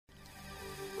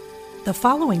The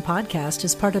following podcast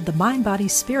is part of the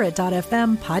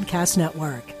MindBodySpirit.fm podcast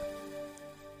network.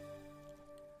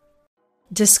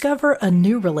 Discover a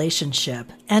new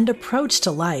relationship and approach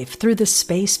to life through the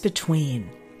space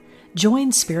between.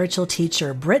 Join spiritual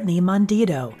teacher Brittany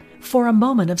Mondito for a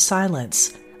moment of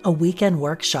silence, a weekend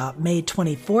workshop May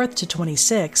 24th to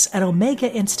 26th at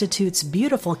Omega Institute's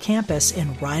beautiful campus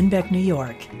in Rhinebeck, New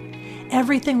York.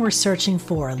 Everything we're searching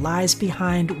for lies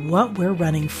behind what we're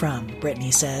running from, Brittany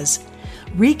says.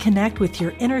 Reconnect with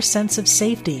your inner sense of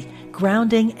safety,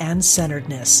 grounding, and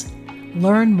centeredness.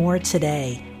 Learn more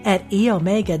today at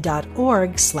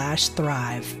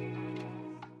eomega.org/thrive.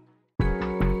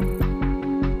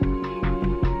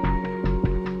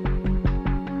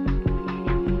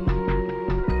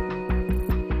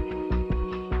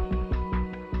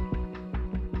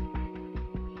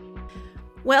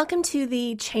 Welcome to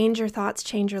the Change Your Thoughts,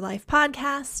 Change Your Life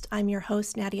podcast. I'm your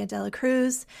host, Nadia Dela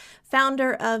Cruz,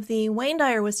 founder of the Wayne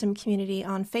Dyer Wisdom Community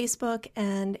on Facebook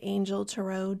and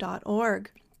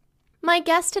angeltarot.org. My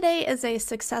guest today is a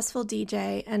successful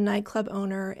DJ and nightclub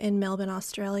owner in Melbourne,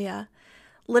 Australia.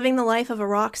 Living the life of a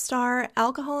rock star,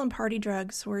 alcohol and party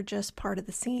drugs were just part of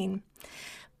the scene.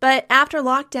 But after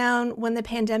lockdown, when the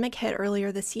pandemic hit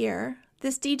earlier this year,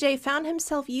 this DJ found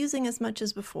himself using as much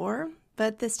as before,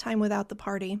 but this time without the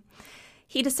party.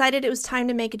 He decided it was time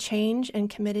to make a change and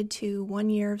committed to 1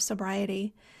 year of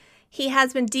sobriety. He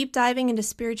has been deep diving into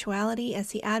spirituality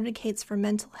as he advocates for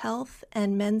mental health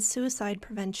and men's suicide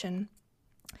prevention.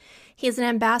 He is an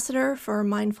ambassador for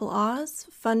Mindful Oz,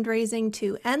 fundraising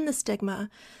to end the stigma,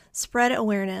 spread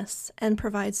awareness, and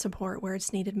provide support where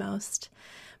it's needed most.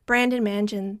 Brandon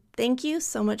Mangion, thank you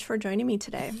so much for joining me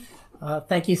today.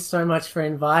 Thank you so much for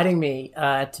inviting me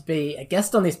to be a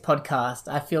guest on this podcast.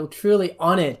 I feel truly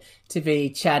honored to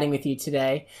be chatting with you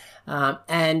today.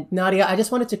 And Nadia, I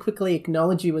just wanted to quickly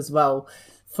acknowledge you as well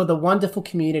for the wonderful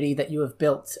community that you have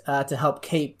built to help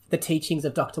keep the teachings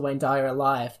of Dr. Wayne Dyer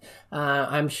alive.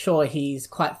 I'm sure he's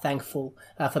quite thankful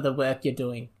for the work you're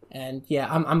doing. And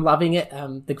yeah, I'm loving it.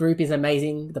 The group is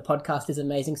amazing. The podcast is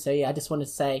amazing. So yeah, I just want to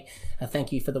say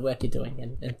thank you for the work you're doing.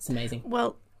 And it's amazing.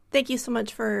 Well, thank you so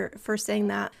much for saying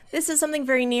that. This is something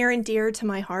very near and dear to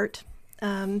my heart.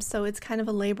 So it's kind of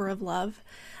a labor of love.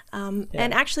 And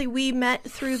actually, we met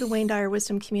through the Wayne Dyer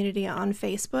Wisdom Community on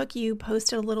Facebook. You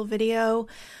posted a little video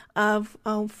of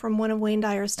from one of Wayne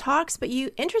Dyer's talks, but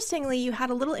interestingly, you had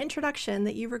a little introduction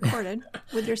that you recorded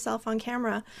with yourself on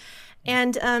camera.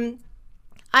 And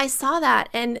I saw that,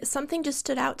 and something just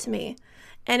stood out to me.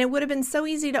 And it would have been so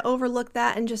easy to overlook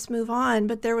that and just move on.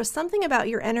 But there was something about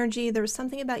your energy. There was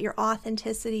something about your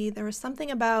authenticity. There was something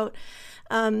about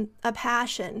a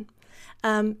passion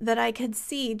that I could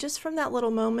see just from that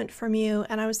little moment from you.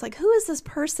 And I was like, who is this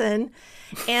person?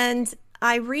 And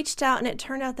I reached out, and it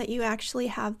turned out that you actually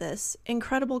have this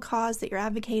incredible cause that you're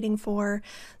advocating for.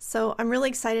 So I'm really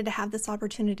excited to have this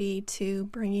opportunity to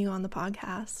bring you on the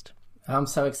podcast. I'm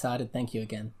so excited. Thank you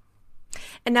again.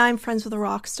 And now I'm friends with a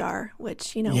rock star,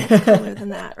 which, what's cooler than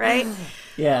that, right?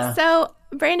 Yeah. So,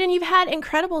 Brandon, you've had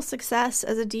incredible success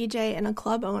as a DJ and a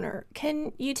club owner.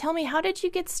 Can you tell me, how did you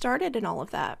get started in all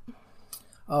of that?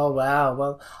 Oh, wow.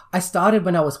 Well, I started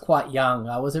when I was quite young.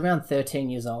 I was around 13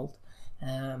 years old.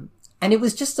 And it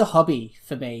was just a hobby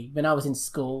for me when I was in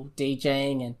school,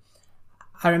 DJing. And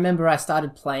I remember I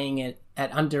started playing it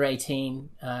at under 18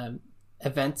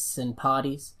 events and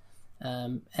parties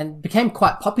and became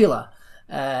quite popular.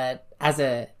 As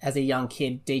a young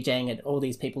kid, DJing at all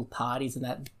these people's parties, and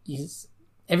that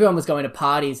everyone was going to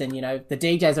parties, and the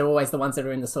DJs are always the ones that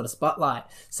are in the sort of spotlight.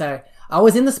 So I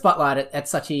was in the spotlight at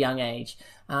such a young age,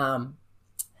 and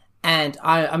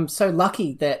I'm so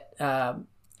lucky that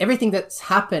everything that's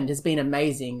happened has been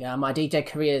amazing. My DJ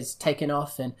career has taken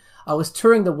off, and I was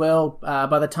touring the world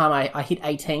by the time I hit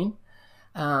 18,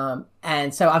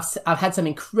 and so I've had some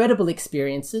incredible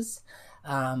experiences.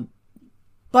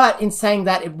 But in saying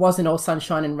that, it wasn't all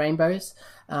sunshine and rainbows.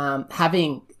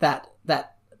 Having that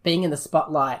being in the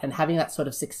spotlight and having that sort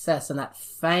of success and that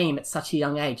fame at such a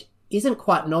young age isn't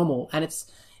quite normal, and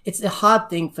it's a hard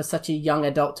thing for such a young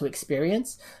adult to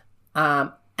experience.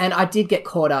 And I did get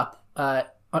caught up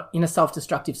in a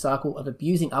self-destructive cycle of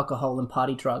abusing alcohol and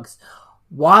party drugs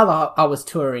while I was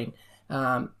touring,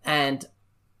 and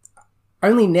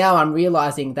only now I'm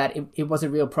realizing that it was a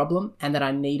real problem and that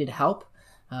I needed help.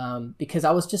 Because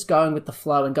I was just going with the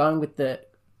flow and going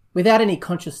without any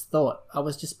conscious thought. I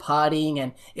was just partying,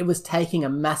 and it was taking a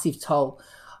massive toll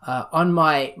on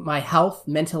my health,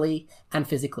 mentally and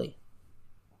physically.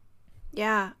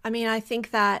 Yeah. I mean, I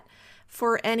think that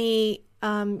for any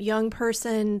young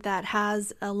person that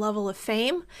has a level of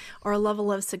fame or a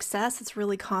level of success. It's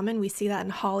really common. We see that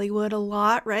in Hollywood a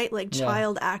lot, right? Like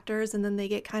child actors, and then they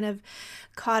get kind of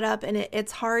caught up, and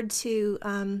it's hard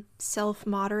to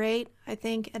self-moderate, I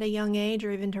think, at a young age,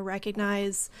 or even to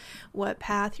recognize what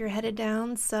path you're headed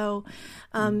down. So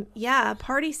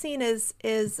party scene is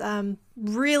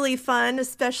really fun,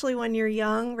 especially when you're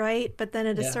young, right? But then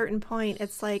at a certain point,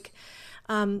 it's like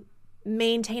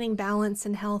maintaining balance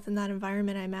and health in that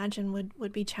environment, I imagine,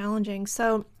 would be challenging.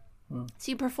 So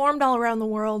you performed all around the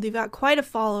world. You've got quite a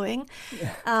following.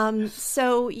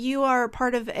 So you are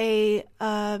part of a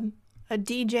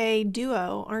DJ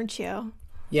duo, aren't you?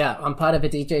 Yeah, I'm part of a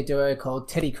DJ duo called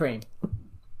Teddy Cream.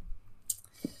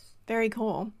 Very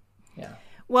cool. Yeah.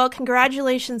 Well,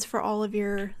 congratulations for all of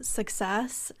your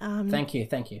success. Thank you.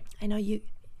 I know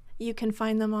you can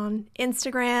find them on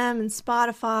Instagram and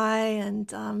Spotify,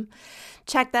 and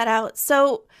check that out.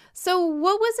 So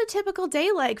what was a typical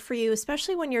day like for you,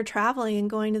 especially when you're traveling and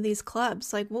going to these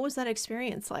clubs? Like, what was that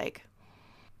experience like?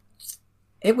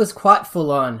 It was quite full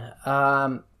on.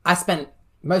 I spent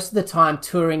most of the time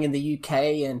touring in the UK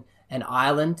and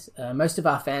Ireland. Most of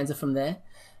our fans are from there.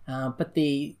 But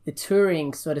the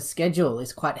touring sort of schedule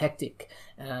is quite hectic.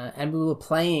 And we were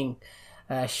playing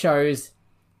shows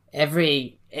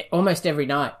almost every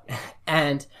night.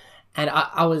 And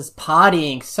I was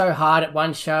partying so hard at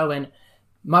one show, and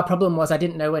my problem was I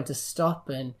didn't know when to stop,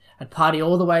 and I'd party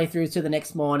all the way through to the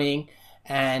next morning,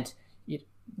 and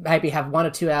maybe have 1 or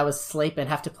 2 hours sleep and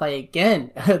have to play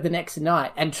again the next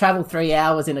night, and travel 3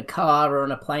 hours in a car or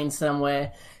on a plane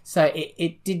somewhere. So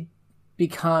it did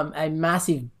become a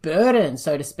massive burden,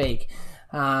 so to speak.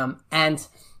 And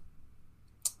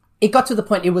it got to the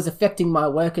point it was affecting my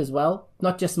work as well,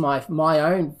 not just my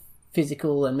own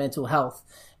physical and mental health.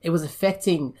 It was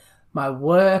affecting my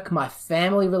work, my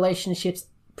family relationships,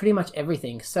 pretty much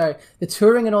everything. So the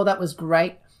touring and all that was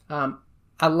great.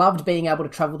 I loved being able to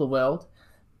travel the world,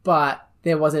 but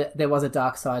there was a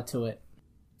dark side to it.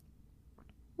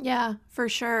 Yeah, for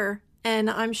sure. And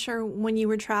I'm sure when you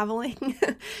were traveling,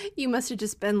 you must have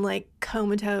just been like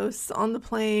comatose on the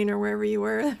plane or wherever you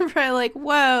were. Probably like,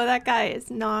 whoa, that guy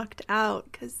is knocked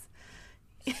out, because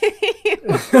he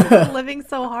was living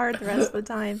so hard the rest of the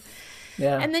time.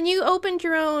 Yeah. And then you opened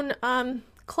your own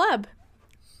club.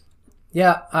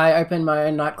 Yeah, I opened my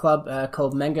own nightclub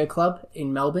called Mangion Club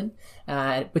in Melbourne,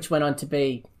 which went on to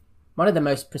be one of the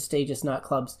most prestigious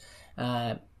nightclubs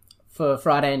for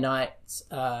Friday nights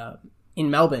in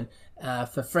Melbourne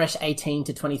for fresh 18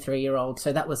 to 23-year-olds.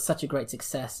 So that was such a great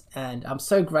success, and I'm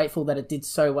so grateful that it did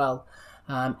so well.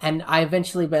 And I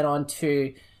eventually went on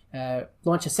to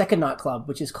launch a second nightclub,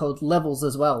 which is called Levels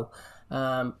as well.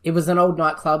 It was an old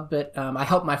nightclub, but I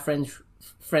helped my friends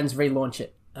relaunch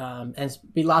it. And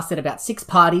we lasted about 6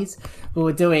 parties. We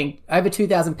were doing over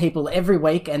 2,000 people every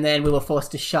week, and then we were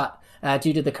forced to shut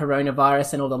due to the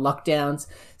coronavirus and all the lockdowns.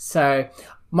 So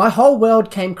my whole world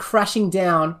came crashing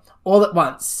down all at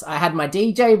once. I had my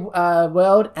DJ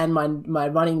world and my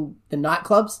running the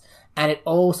nightclubs, and it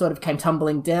all sort of came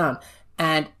tumbling down.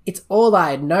 And it's all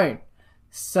I had known.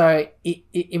 So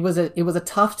it was a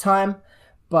tough time,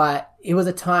 but it was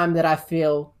a time that I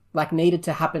feel like needed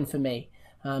to happen for me.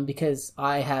 Because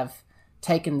I have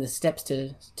taken the steps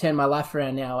to turn my life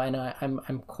around now, and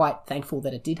I'm quite thankful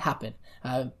that it did happen.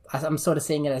 I'm sort of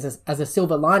seeing it as a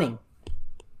silver lining.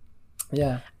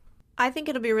 Yeah. I think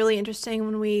it'll be really interesting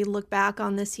when we look back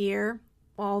on this year,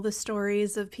 all the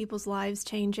stories of people's lives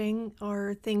changing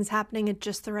or things happening at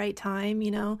just the right time,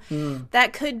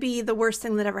 That could be the worst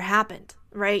thing that ever happened,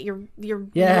 right? Your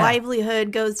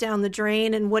livelihood goes down the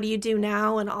drain, and what do you do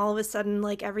now? And all of a sudden,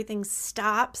 like, everything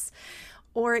stops.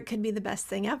 Or it could be the best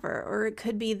thing ever, or it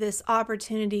could be this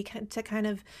opportunity to kind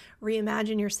of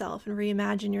reimagine yourself and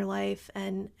reimagine your life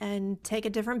and take a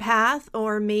different path,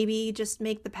 or maybe just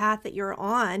make the path that you're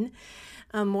on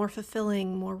more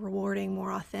fulfilling, more rewarding,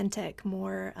 more authentic,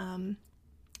 more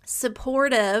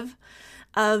supportive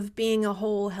of being a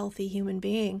whole, healthy human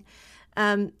being.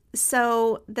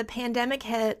 So the pandemic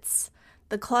hits,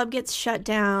 the club gets shut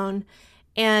down,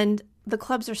 and the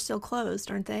clubs are still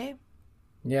closed, aren't they?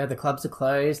 Yeah, the clubs are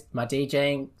closed. My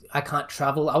DJing, I can't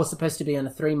travel. I was supposed to be on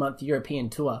a 3-month European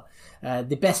tour,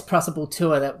 the best possible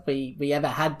tour that we ever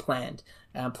had planned,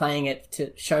 playing it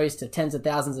to shows to tens of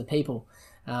thousands of people,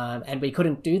 and we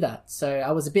couldn't do that. So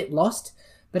I was a bit lost,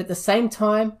 but at the same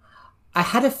time, I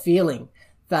had a feeling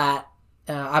that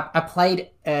I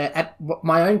played at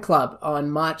my own club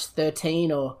on March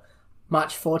 13 or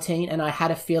March 14, and I had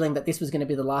a feeling that this was going to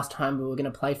be the last time we were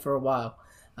going to play for a while,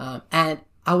 and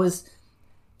I was...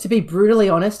 To be brutally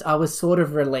honest, I was sort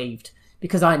of relieved,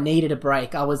 because I needed a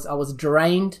break. I was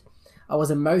drained. I was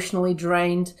emotionally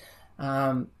drained.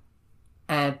 And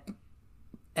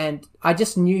I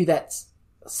just knew that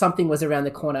something was around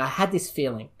the corner. I had this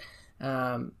feeling.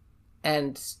 And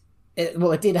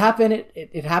it did happen.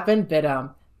 It happened, but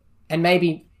and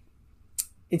maybe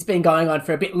it's been going on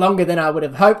for a bit longer than I would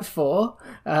have hoped for.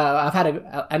 I've had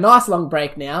a nice long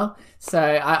break now, so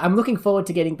I'm looking forward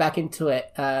to getting back into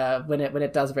it when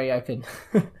it does reopen.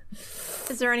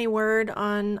 Is there any word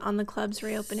on the club's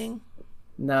reopening?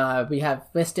 No,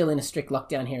 we're still in a strict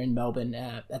lockdown here in Melbourne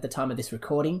at the time of this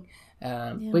recording.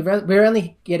 We're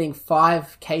only getting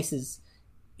 5 cases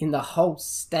in the whole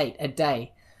state a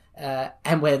day,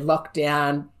 and we're locked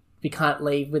down. We can't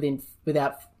leave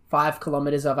without 5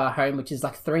 kilometers of our home, which is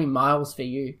like 3 miles for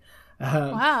you.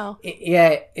 Wow.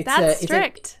 It's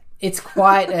strict. It's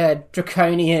quite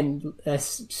draconian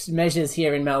measures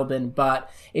here in Melbourne, but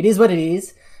it is what it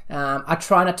is. I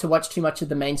try not to watch too much of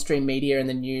the mainstream media and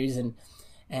the news, and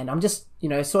I'm just,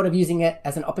 sort of using it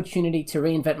as an opportunity to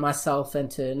reinvent myself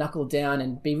and to knuckle down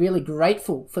and be really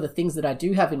grateful for the things that I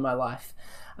do have in my life.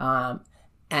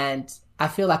 And I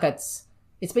feel like it's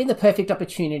been the perfect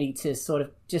opportunity to sort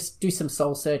of just do some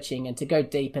soul searching and to go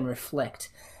deep and reflect.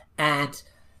 And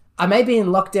I may be in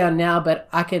lockdown now, but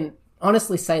I can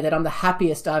honestly say that I'm the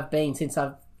happiest I've been since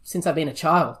I've been a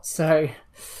child. So,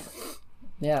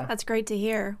 yeah. That's great to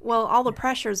hear. Well, all the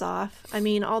pressure's off. I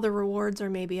mean, all the rewards are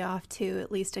maybe off too,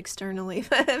 at least externally.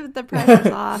 The pressure's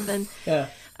off. And yeah.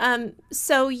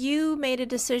 So you made a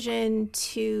decision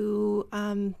to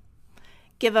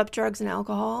give up drugs and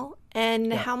alcohol.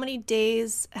 And how many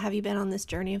days have you been on this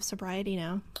journey of sobriety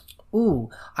now? Ooh,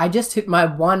 I just hit my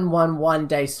 111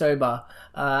 day sober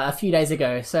a few days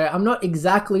ago. So I'm not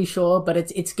exactly sure, but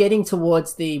it's getting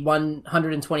towards the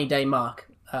 120 day mark.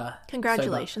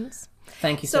 Congratulations. Sober.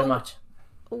 Thank you so much.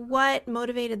 What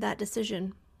motivated that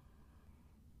decision?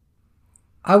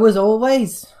 I was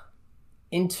always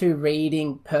into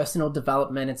reading personal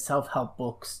development and self-help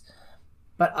books,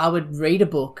 but I would read a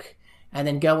book and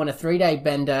then go on a 3-day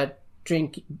bender,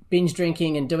 binge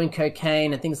drinking and doing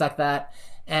cocaine and things like that.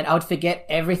 And I would forget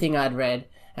everything I'd read.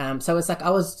 So it's like I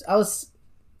was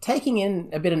taking in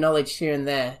a bit of knowledge here and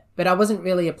there, but I wasn't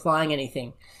really applying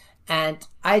anything. And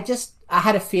I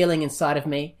had a feeling inside of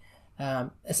me,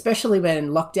 especially when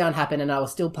lockdown happened and I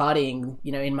was still partying,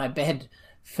 in my bed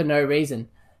for no reason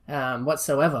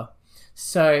whatsoever.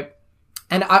 So,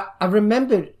 and I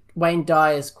remembered Wayne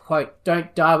Dyer's quote,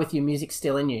 "Don't die with your music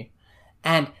still in you."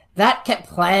 And that kept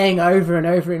playing over and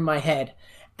over in my head.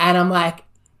 And I'm like,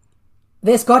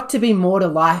 there's got to be more to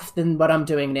life than what I'm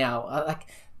doing now.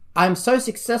 I'm so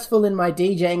successful in my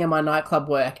DJing and my nightclub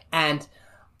work, and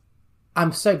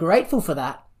I'm so grateful for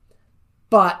that.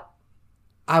 But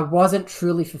I wasn't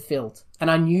truly fulfilled. And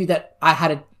I knew that I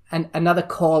had another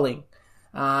calling.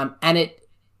 And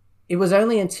it was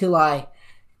only until I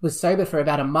was sober for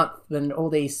about a month when all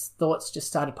these thoughts just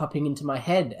started popping into my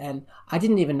head, and I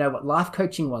didn't even know what life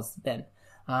coaching was then.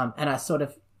 And I sort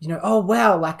of, oh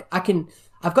wow,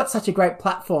 I've got such a great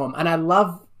platform, and I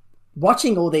love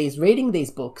watching reading these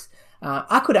books.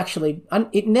 I could actually,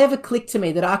 it never clicked to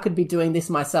me that I could be doing this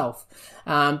myself.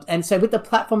 And so with the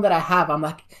platform that I have, I'm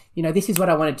like, this is what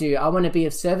I want to do. I want to be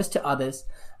of service to others.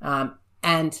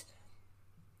 And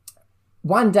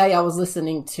one day I was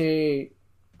listening to,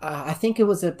 I think it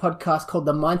was a podcast called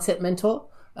The Mindset Mentor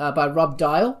by Rob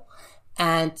Dial.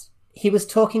 And he was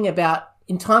talking about,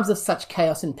 in times of such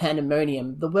chaos and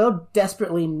pandemonium, the world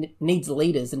desperately needs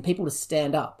leaders and people to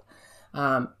stand up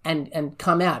and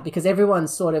come out, because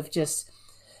everyone's sort of just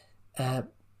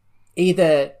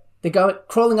either they're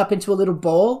crawling up into a little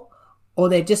ball, or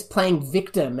they're just playing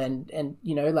victim and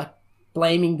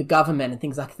blaming the government and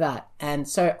things like that. And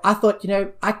so I thought,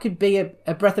 I could be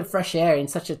a breath of fresh air in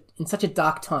such a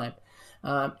dark time.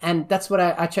 And that's what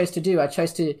I chose to do.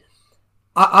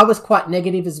 I was quite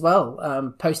negative as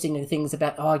well, posting things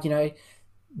about,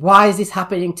 why is this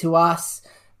happening to us?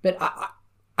 But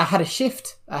I had a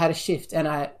shift. And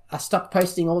I stopped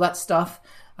posting all that stuff,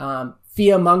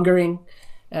 fear mongering.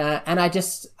 And I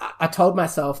told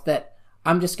myself that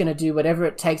I'm just going to do whatever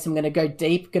it takes. I'm going to go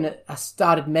deep. I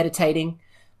started meditating,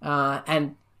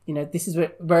 and this is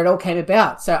where it all came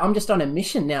about. So I'm just on a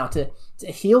mission now to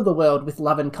heal the world with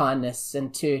love and kindness,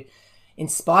 and to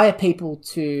inspire people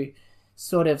to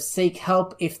sort of seek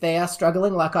help if they are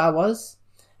struggling like I was,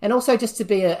 and also just to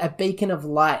be a beacon of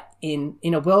light in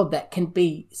a world that can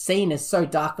be seen as so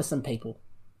dark for some people.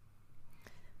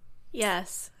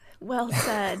 Yes. Well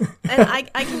said. And I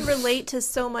can relate to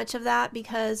so much of that,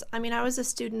 because, I was a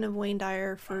student of Wayne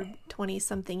Dyer for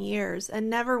 20-something years,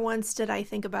 and never once did I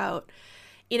think about,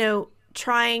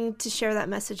 trying to share that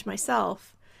message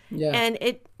myself. Yeah. And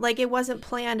it wasn't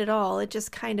planned at all. It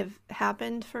just kind of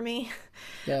happened for me.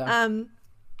 Yeah.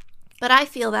 But I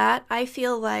feel that. I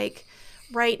feel like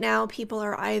right now people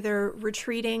are either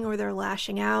retreating or they're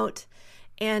lashing out.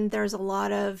 And there's a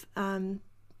lot of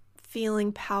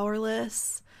feeling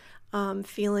powerless,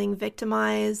 feeling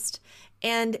victimized.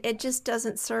 And it just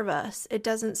doesn't serve us. It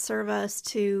doesn't serve us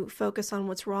to focus on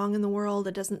what's wrong in the world.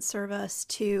 It doesn't serve us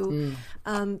to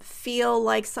feel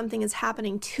like something is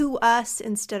happening to us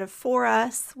instead of for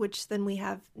us, which then we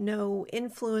have no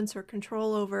influence or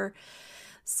control over.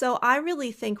 So I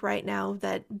really think right now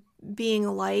that being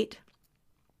a light,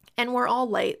 and we're all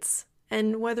lights,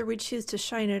 and whether we choose to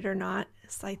shine it or not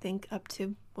is, I think, up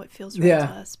to what feels right to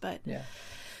us. But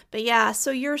yeah,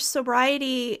 so your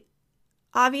sobriety,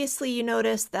 obviously you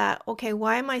notice that, okay,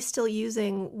 why am I still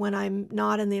using when I'm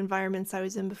not in the environments I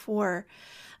was in before?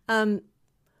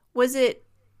 Was it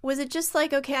just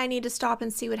like, okay, I need to stop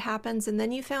and see what happens, and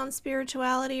then you found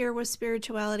spirituality, or was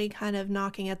spirituality kind of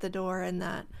knocking at the door and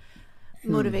that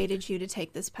motivated you to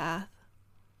take this path?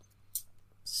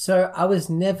 So I was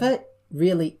never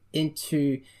really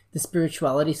into the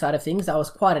spirituality side of things. I was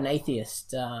quite an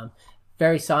atheist,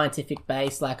 very scientific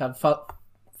based. Like I've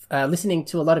listening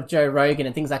to a lot of Joe Rogan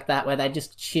and things like that, where they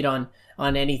just shit on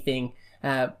anything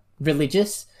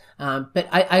religious. But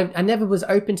I never was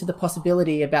open to the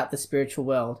possibility about the spiritual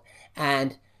world.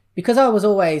 And because I was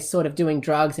always sort of doing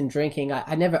drugs and drinking,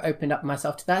 I never opened up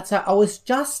myself to that. So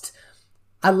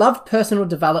I loved personal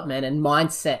development and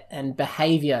mindset and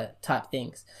behavior type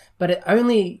things. But it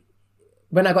only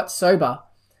when I got sober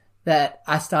that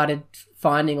I started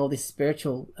finding all this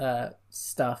spiritual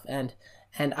stuff. And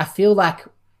I feel like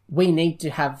we need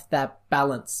to have that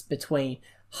balance between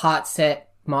heart set,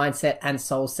 mindset, and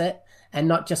soul set, and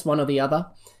not just one or the other.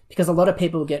 Because a lot of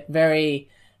people get very,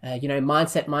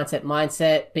 mindset,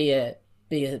 be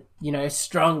a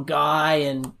strong guy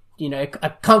and,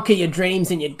 conquer your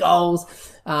dreams and your goals,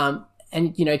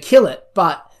 and, kill it.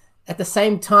 But at the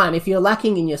same time, if you're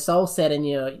lacking in your soul set and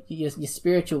your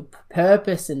spiritual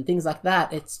purpose and things like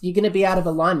that, you're going to be out of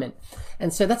alignment.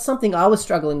 And so that's something I was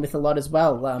struggling with a lot as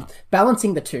well,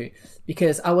 balancing the two.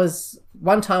 Because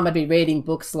one time I'd be reading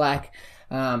books like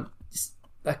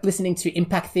listening to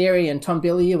Impact Theory and Tom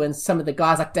Bilyeu and some of the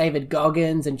guys like David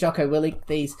Goggins and Jocko Willink,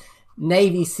 these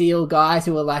Navy SEAL guys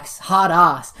who were like hard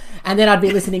ass. And then I'd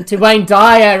be listening to Wayne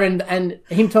Dyer and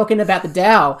him talking about the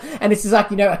Tao. And it's just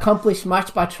like, accomplish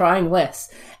much by trying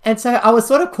less. And so I was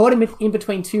sort of caught in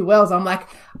between two worlds. I'm like,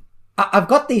 I've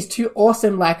got these two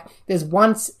awesome, like there's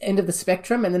one end of the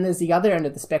spectrum and then there's the other end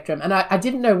of the spectrum. And I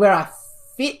didn't know where I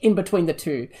fit in between the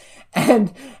two.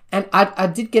 And I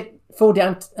did fall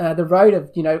down the road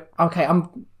of, okay,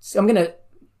 I'm going to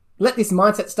let this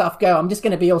mindset stuff go. I'm just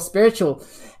going to be all spiritual.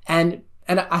 And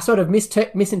I sort of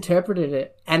misinterpreted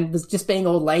it and was just being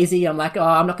all lazy. I'm like,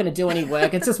 I'm not going to do any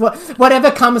work. It's just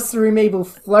whatever comes through me will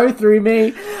flow through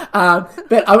me.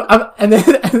 But and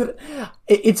then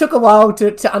it took a while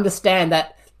to understand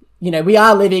that, we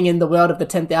are living in the world of the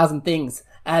 10,000 things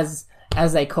as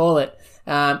they call it.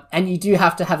 And you do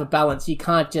have to have a balance. You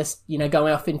can't just, go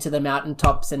off into the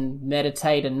mountaintops and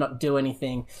meditate and not do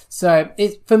anything. So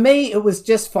for me, it was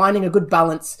just finding a good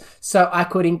balance so I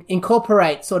could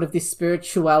incorporate sort of this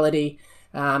spirituality,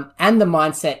 and the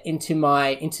mindset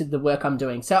into the work I'm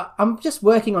doing. So I'm just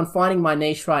working on finding my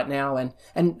niche right now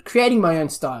and creating my own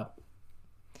style.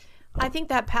 I think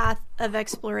that path of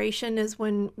exploration is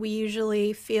when we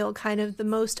usually feel kind of the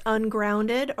most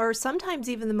ungrounded or sometimes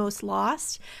even the most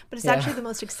lost, but it's actually the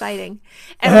most exciting.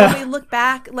 And when we look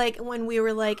back, like when we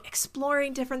were like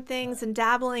exploring different things and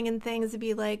dabbling in things, it'd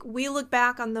be like, we look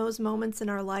back on those moments in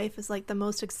our life as like the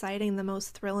most exciting, the most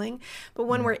thrilling. But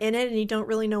when we're in it and you don't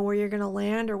really know where you're going to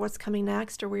land or what's coming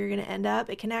next or where you're going to end up,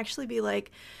 it can actually be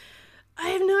like, I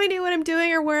have no idea what I'm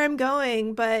doing or where I'm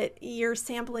going, but you're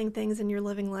sampling things and you're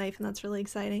living life, and that's really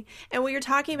exciting. And what you're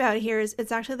talking about here is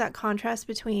it's actually that contrast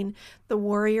between the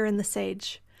warrior and the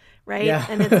sage, right? Yeah.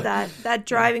 And it's that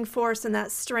driving force and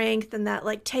that strength and that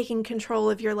like taking control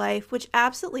of your life, which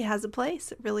absolutely has a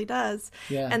place. It really does.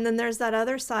 Yeah. And then there's that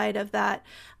other side of that,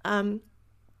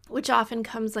 which often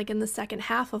comes like in the second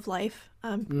half of life.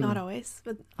 Not always,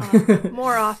 but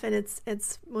more often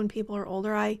it's when people are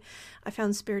older. I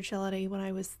found spirituality when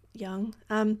I was young.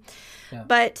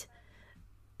 But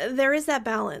there is that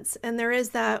balance, and there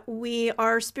is that we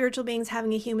are spiritual beings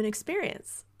having a human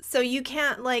experience. So you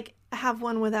can't like have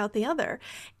one without the other.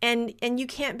 And you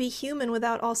can't be human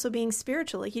without also being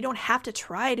spiritual. Like you don't have to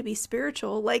try to be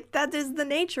spiritual. Like that is the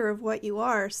nature of what you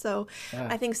are. So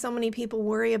I think so many people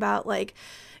worry about like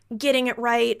getting it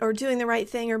right or doing the right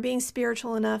thing or being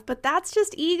spiritual enough, but that's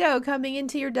just ego coming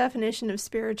into your definition of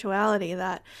spirituality,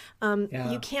 that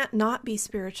you can't not be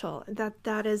spiritual.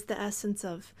 That is the essence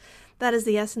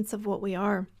of what we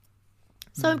are.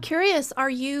 So I'm curious, are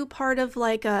you part of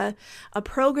like a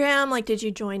program? Like, did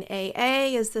you join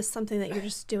AA? Is this something that you're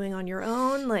just doing on your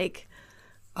own? Like,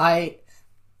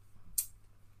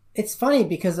 it's funny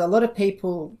because a lot of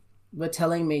people were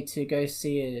telling me to go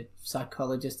see a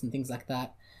psychologist and things like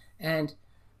that. And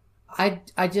I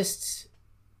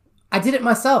did it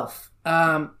myself.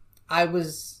 It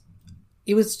was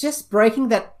just breaking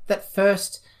that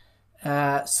first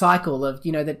cycle of,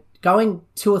 that going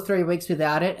 2 or 3 weeks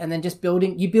without it, and then just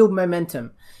you build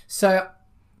momentum. So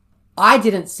I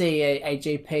didn't see a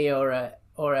GP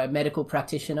or a medical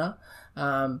practitioner,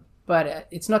 but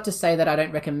it's not to say that I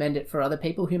don't recommend it for other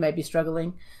people who may be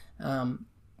struggling.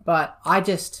 But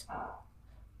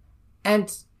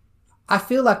I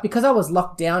feel like because I was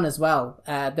locked down as well,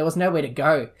 there was nowhere to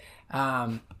go.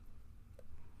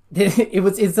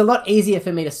 It's a lot easier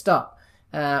for me to stop.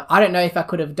 I don't know if I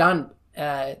could have done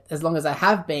as long as I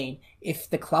have been if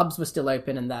the clubs were still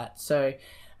open and that. So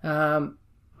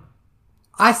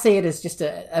I see it as just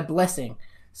a blessing.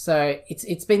 So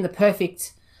it's been the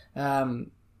perfect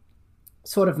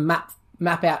sort of map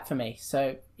out for me.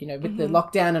 So with the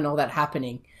lockdown and all that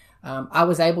happening, I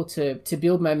was able to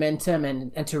build momentum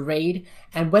and to read.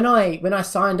 And when I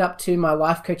signed up to my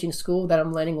life coaching school that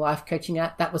I'm learning life coaching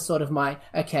at, that was sort of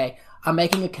I'm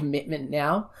making a commitment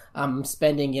now. I'm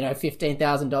spending,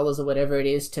 $15,000 or whatever it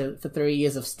is for 3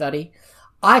 years of study.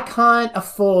 I can't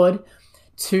afford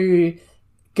to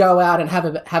go out and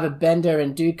have a bender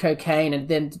and do cocaine and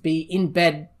then be in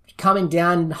bed, coming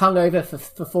down hungover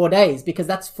for 4 days, because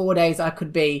that's 4 days I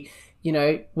could be,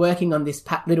 working on this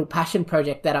little passion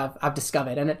project that I've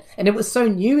discovered. And it was so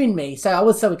new in me. So I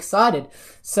was so excited.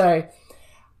 So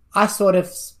I sort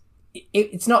of,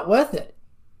 it's not worth it.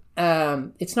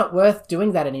 It's not worth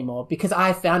doing that anymore, because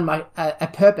I found a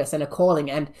purpose and a calling.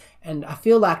 And I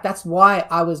feel like that's why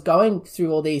I was going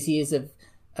through all these years of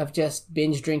just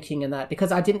binge drinking and that,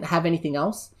 because I didn't have anything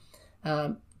else.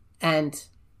 And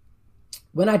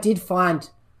when I did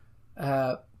find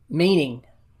meaning,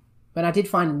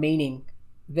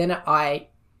 then I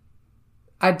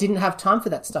didn't have time for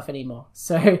that stuff anymore.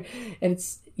 So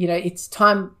it's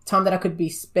time that I could be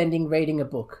spending reading a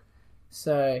book.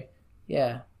 So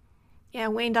yeah. Yeah,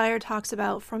 Wayne Dyer talks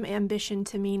about from ambition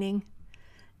to meaning.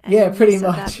 And yeah, pretty said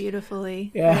much. That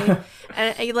beautifully. Yeah.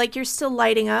 Right? And like you're still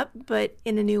lighting up, but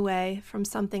in a new way from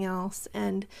something else.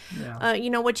 And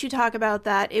what you talk about,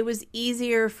 that it was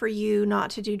easier for you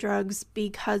not to do drugs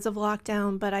because of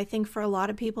lockdown, but I think for a lot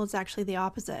of people it's actually the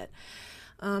opposite.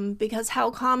 Because how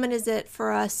common is it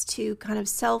for us to kind of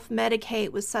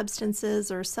self-medicate with substances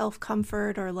or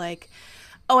self-comfort, or like,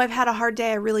 oh, I've had a hard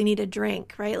day, I really need a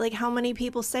drink, right? Like how many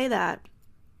people say that?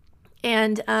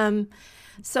 And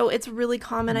so it's really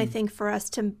common, I think, for us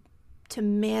to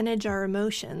manage our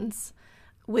emotions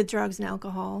with drugs and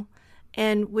alcohol,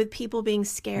 and with people being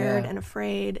scared and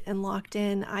afraid and locked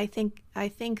in. I think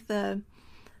the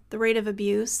rate of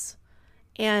abuse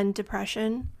and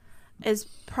depression is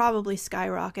probably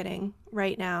skyrocketing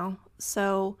right now.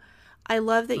 So I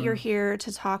love that you're here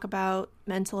to talk about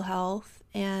mental health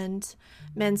and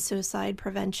men's suicide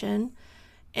prevention.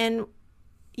 And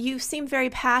you seem very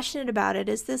passionate about it.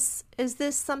 Is this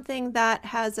something that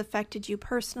has affected you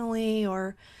personally,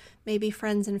 or maybe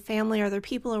friends and family? Are there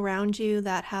people around you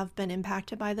that have been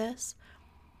impacted by this?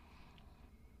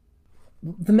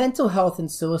 The mental health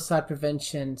and suicide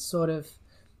prevention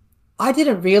I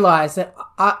didn't realize that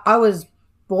I was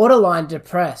borderline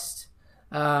depressed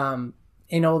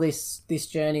in all this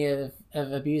journey of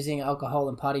abusing alcohol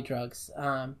and party drugs.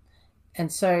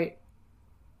 And so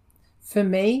for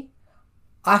me,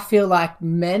 I feel like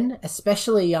men,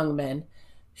 especially young men,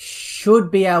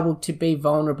 should be able to be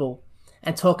vulnerable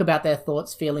and talk about their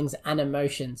thoughts, feelings, and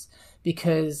emotions,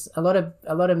 because a lot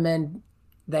of men,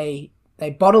 they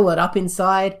bottle it up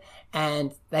inside,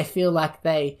 and they feel like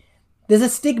there's a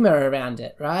stigma around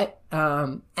it, right?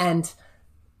 And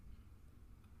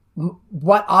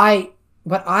what I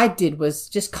did was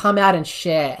just come out and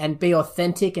share and be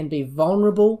authentic and be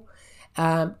vulnerable,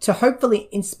 to hopefully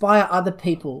inspire other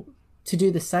people to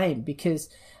do the same. Because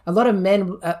a lot of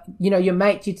men, your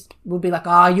mate will be like,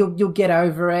 you'll get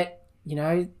over it,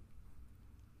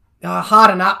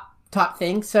 harden up type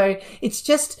thing. So it's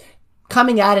just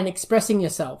coming out and expressing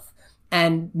yourself.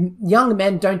 And young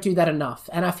men don't do that enough.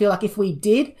 And I feel like if we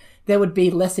did, there would be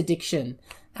less addiction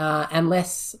and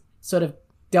less sort of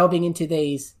delving into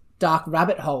these dark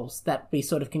rabbit holes that we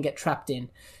sort of can get trapped in.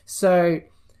 So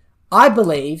I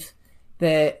believe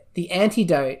that the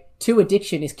antidote to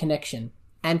addiction is connection,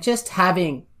 and just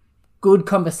having good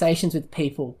conversations with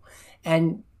people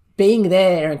and being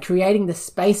there and creating the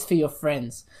space for your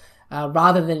friends,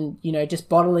 rather than, just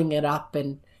bottling it up.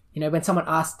 And, when someone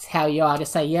asks how you are,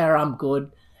 just say, yeah, I'm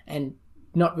good, and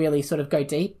not really sort of go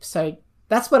deep. So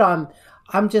that's what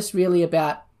I'm just really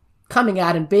about, coming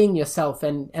out and being yourself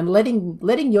and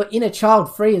letting your inner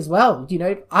child free as well.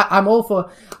 I'm all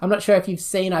for, I'm not sure if you've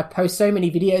seen, I post so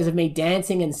many videos of me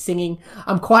dancing and singing.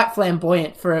 I'm quite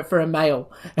flamboyant for a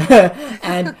male.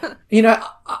 And,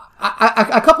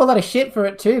 I cop a lot of shit for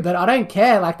it too, but I don't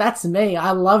care. Like, that's me.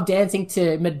 I love dancing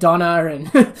to Madonna and,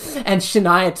 and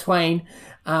Shania Twain.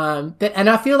 And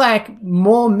I feel like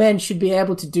more men should be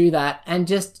able to do that and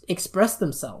just express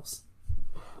themselves.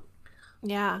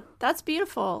 Yeah, that's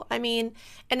beautiful. I mean,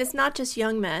 and it's not just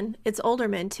young men, it's older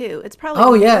men too. It's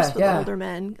probably worse with older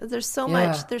men. There's so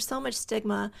much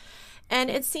stigma.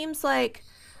 And it seems like,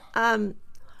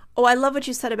 I love what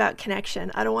you said about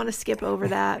connection. I don't want to skip over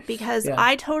that because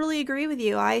I totally agree with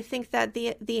you. I think that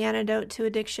the antidote to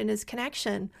addiction is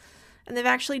connection. And they've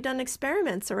actually done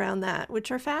experiments around that, which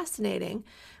are fascinating.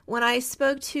 When I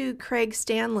spoke to Craig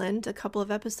Stanland a couple of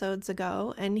episodes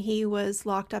ago, and he was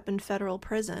locked up in federal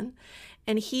prison,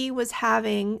 and he was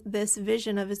having this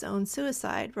vision of his own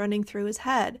suicide running through his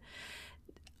head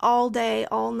all day,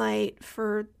 all night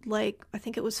for I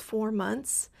think it was 4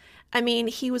 months. I mean,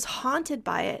 he was haunted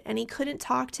by it, and he couldn't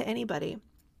talk to anybody.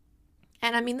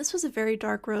 And I mean, this was a very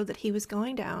dark road that he was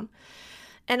going down.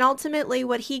 And ultimately,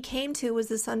 what he came to was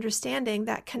this understanding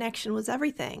that connection was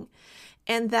everything,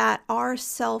 and that our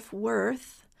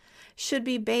self-worth should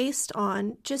be based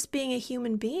on just being a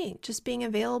human being, just being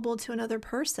available to another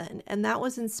person. And that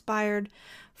was inspired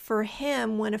for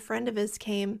him when a friend of his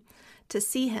came to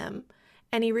see him,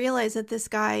 and he realized that this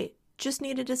guy just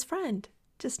needed his friend.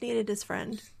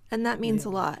 And that means a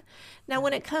lot. Now,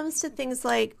 when it comes to things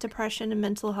like depression and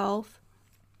mental health,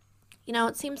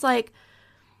 it seems like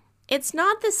it's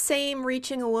not the same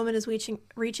reaching a woman as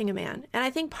reaching a man. And I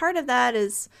think part of that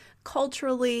is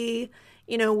culturally,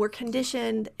 we're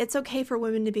conditioned. It's okay for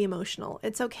women to be emotional.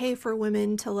 It's okay for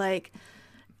women to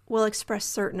express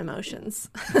certain emotions.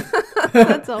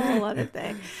 That's a whole other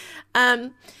thing.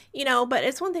 But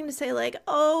it's one thing to say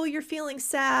oh, you're feeling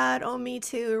sad. Oh, me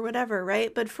too, or whatever.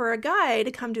 Right. But for a guy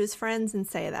to come to his friends and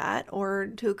say that, or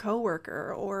to a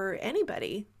coworker or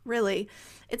anybody, really,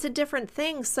 it's a different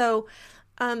thing. So,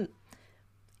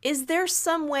 is there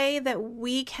some way that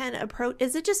we can approach?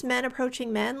 Is it just men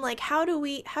approaching men? How do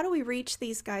we reach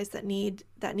these guys that need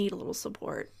a little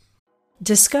support?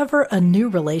 Discover a new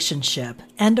relationship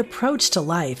and approach to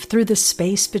life through the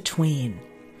space between.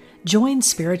 Join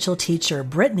spiritual teacher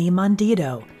Brittany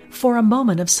Mondito for a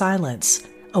moment of silence,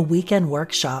 a weekend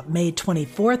workshop May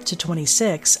 24th to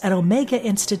 26th at Omega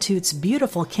Institute's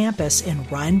beautiful campus in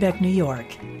Rhinebeck, New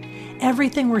York.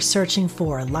 Everything we're searching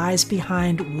for lies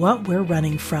behind what we're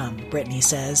running from, Brittany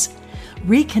says.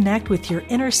 Reconnect with your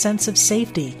inner sense of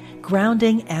safety,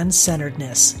 grounding, and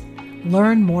centeredness.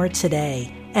 Learn more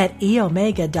today at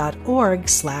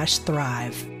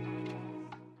eomega.org/thrive.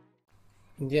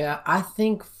 Yeah, I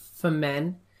think for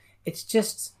men, it's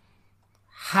just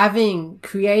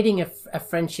creating a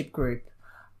friendship group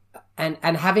and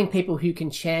having people who can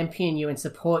champion you and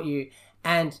support you.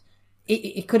 And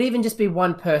it could even just be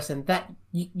one person that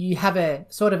you have a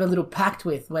sort of a little pact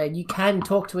with, where you can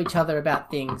talk to each other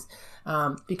about things.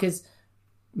 Because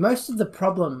most of the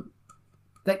problem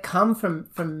that come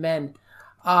from men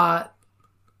are,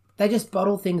 they just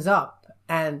bottle things up,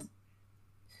 and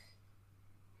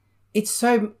it's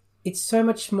so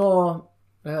much more,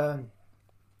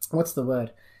 what's the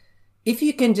word? If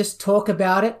you can just talk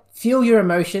about it, feel your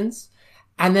emotions,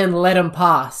 and then let them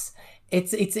pass,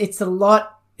 it's a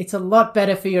lot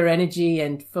better for your energy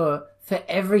and for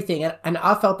everything. And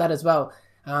I felt that as well.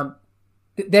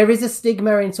 There is a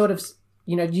stigma in sort of,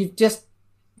 you just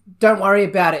don't worry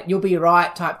about it, you'll be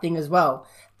right type thing as well.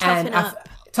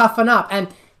 Toughen up. And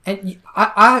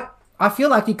I feel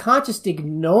like you can't just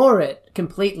ignore it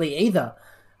completely either.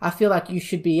 I feel like you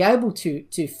should be able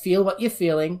to feel what you're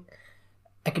feeling,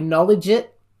 acknowledge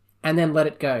it, and then let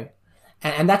it go.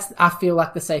 And that's, I feel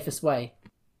like, the safest way.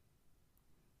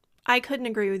 I couldn't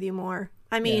agree with you more.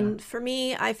 I mean, for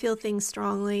me, I feel things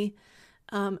strongly.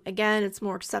 Again, it's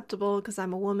more acceptable because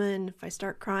I'm a woman. If I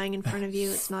start crying in front of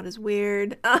you, it's not as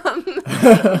weird.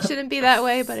 It shouldn't be that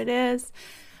way, but it is.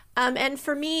 And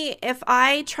for me, if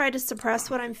I try to suppress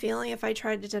what I'm feeling, if I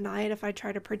try to deny it, if I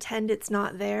try to pretend it's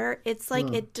not there, it's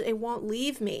like it won't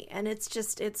leave me, and it's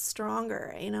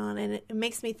stronger, and it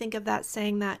makes me think of that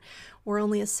saying that we're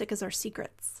only as sick as our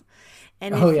secrets.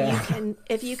 And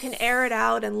if you can air it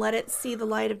out and let it see the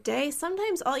light of day,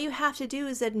 sometimes all you have to do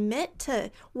is admit to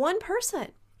one person.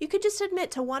 You could just admit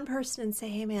to one person and say,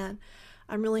 "Hey, man,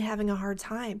 I'm really having a hard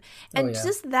time." And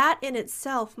just that in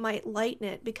itself might lighten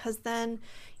it, because then,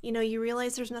 you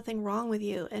realize there's nothing wrong with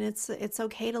you, and it's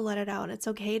okay to let it out, and it's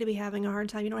okay to be having a hard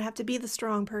time. You don't have to be the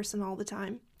strong person all the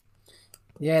time.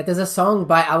 Yeah, there's a song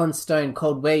by Alan Stone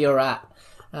called Where You're At.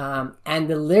 And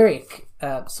the lyric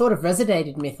sort of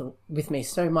resonated with me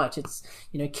so much. It's,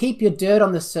 keep your dirt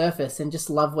on the surface and just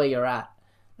love where you're at.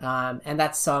 And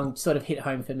that song sort of hit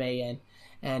home for me.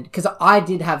 And because I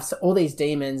did have all these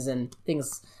demons and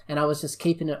things, and I was just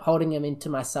holding them into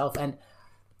myself. And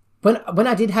when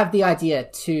I did have the idea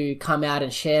to come out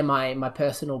and share my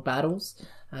personal battles,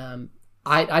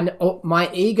 my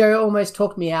ego almost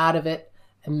talked me out of it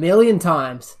a million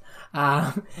times.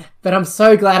 But I'm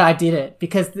so glad I did it,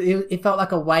 because it felt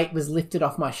like a weight was lifted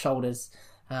off my shoulders.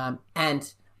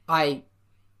 And I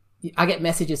get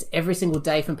messages every single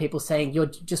day from people saying, "You're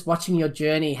just watching your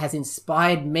journey has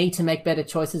inspired me to make better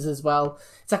choices as well."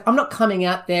 It's like, I'm not coming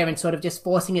out there and sort of just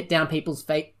forcing it down people's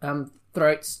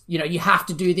throats. You have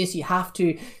to do this. You have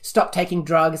to stop taking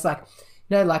drugs. Like,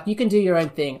 no, like, you can do your own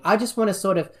thing. I just want to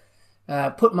sort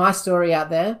of put my story out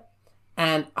there.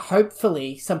 And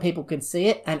hopefully some people can see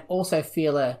it and also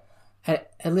feel a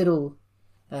little,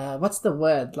 what's the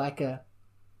word?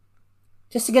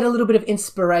 Just to get a little bit of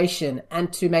inspiration,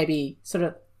 and to maybe sort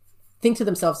of think to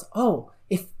themselves, "Oh,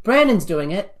 if Brandon's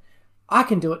doing it, I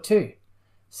can do it too."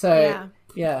 So,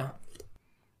 yeah.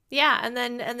 Yeah, and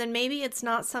then maybe it's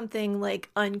not something like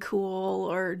uncool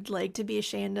or like to be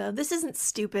ashamed of. This isn't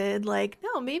stupid. Like,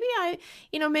 no, maybe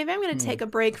maybe I'm going to take a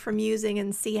break from using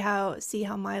and see how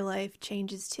my life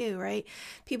changes too, right?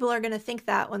 People are going to think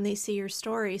that when they see your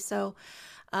story. So,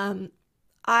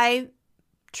 I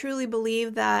truly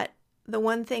believe that the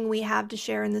one thing we have to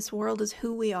share in this world is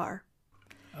who we are.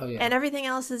 Oh, yeah. And everything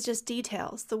else is just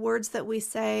details. The words that we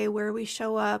say, where we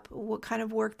show up, what kind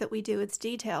of work that we do, it's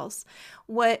details.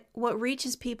 What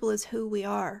reaches people is who we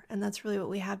are, and that's really what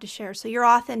we have to share. So your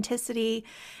authenticity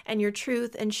and your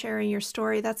truth and sharing your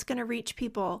story, that's going to reach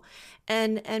people.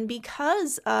 And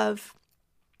because of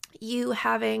you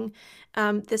having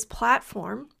this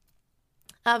platform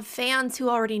of fans who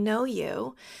already know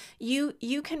you,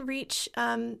 you can reach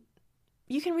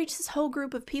this whole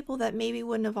group of people that maybe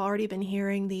wouldn't have already been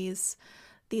hearing these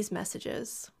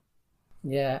messages.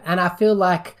 Yeah, and I feel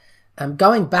like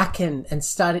going back and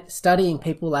studying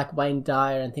people like Wayne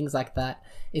Dyer and things like that.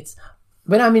 It's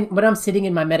when I'm sitting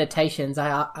in my meditations,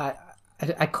 I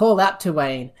call out to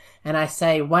Wayne and I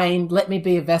say, "Wayne, let me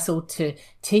be a vessel to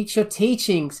teach your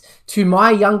teachings to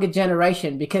my younger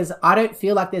generation," because I don't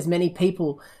feel like there's many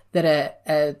people that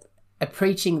are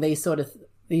preaching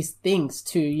these things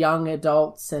to young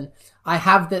adults, and I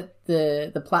have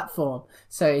the platform.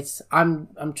 So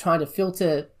I'm trying to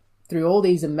filter through all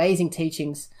these amazing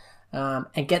teachings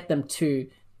and get them to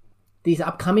these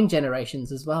upcoming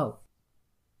generations as well.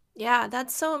 Yeah,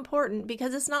 that's so important,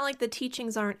 because it's not like the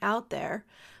teachings aren't out there,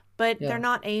 but they're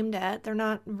not aimed at, they're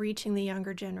not reaching the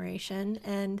younger generation.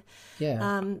 And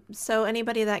so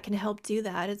anybody that can help do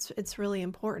that, it's really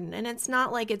important. And it's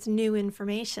not like it's new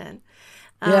information.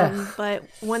 But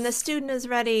when the student is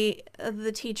ready,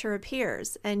 the teacher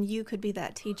appears, and you could be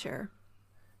that teacher.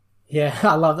 Yeah,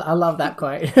 I love that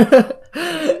quote.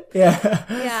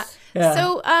 Yeah.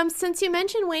 So, since you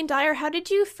mentioned Wayne Dyer, how did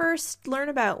you first learn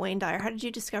about Wayne Dyer? How did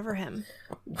you discover him?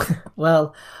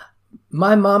 Well,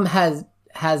 my mom has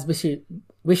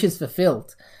wishes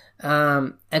fulfilled,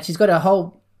 and she's got a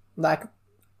whole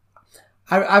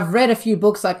I've read a few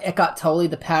books like Eckhart Tolle,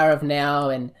 The Power of Now,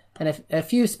 and a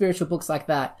few spiritual books like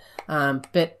that.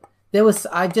 But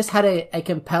I just had a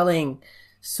compelling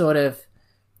sort of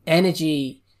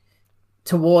energy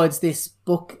towards this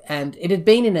book, and it had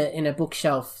been in a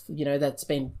bookshelf, that's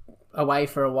been away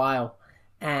for a while.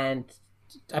 And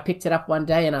I picked it up one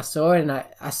day and I saw it, and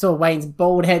I saw Wayne's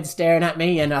bald head staring at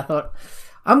me, and I thought,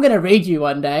 I'm going to read you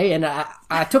one day. And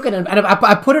I took it and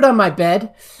I put it on my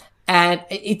bed, and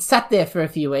it sat there for a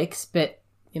few weeks, but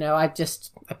I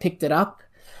picked it up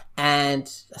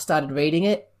and I started reading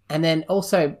it. And then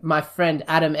also my friend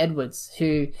Adam Edwards,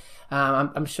 who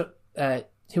I'm sure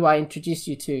who I introduced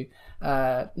you to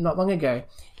not long ago,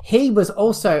 he was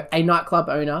also a nightclub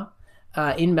owner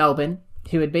in Melbourne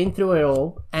who had been through it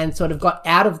all and sort of got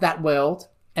out of that world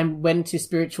and went into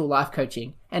spiritual life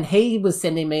coaching. And he was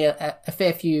sending me a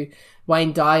fair few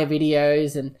Wayne Dyer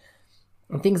videos and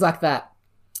things like that.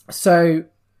 So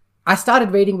I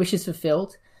started reading Wishes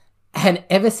Fulfilled. And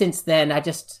ever since then,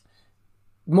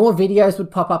 more videos would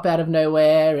pop up out of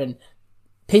nowhere, and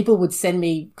people would send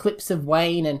me clips of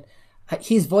Wayne, and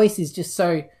his voice is just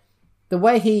so, the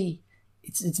way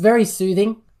it's very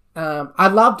soothing. I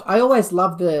always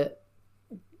loved the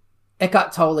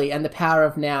Eckhart Tolle and The Power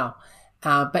of Now.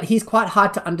 But he's quite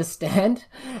hard to understand.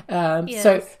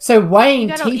 Yes. So Wayne,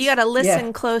 you gotta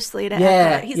listen closely to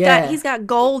Eckhart. He's got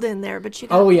gold in there, but you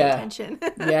gotta pay attention.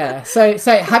 Yeah. So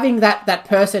having that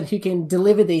person who can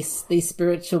deliver these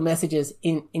spiritual messages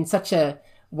in such a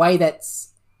way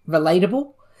that's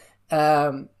relatable,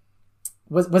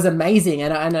 was amazing,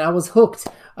 and I was hooked.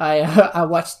 I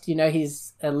watched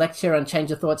his lecture on Change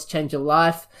Your Thoughts, Change Your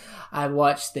Life. I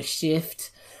watched The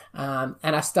Shift, and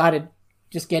I started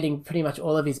just getting pretty much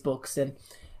all of his books. And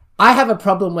I have a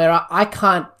problem where I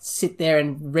can't sit there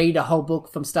and read a whole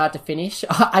book from start to finish.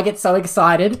 I get so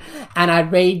excited, and I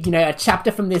read, a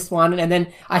chapter from this one, and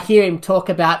then I hear him talk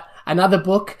about another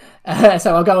book.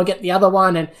 So I'll go and get the other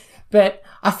one. But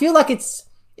I feel like it's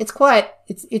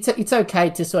okay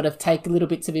to sort of take little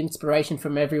bits of inspiration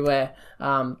from everywhere.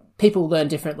 People learn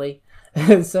differently.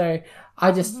 So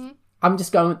I'm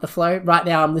just going with the flow. Right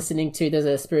now I'm listening to There's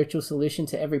a Spiritual Solution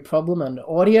to Every Problem on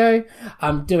audio.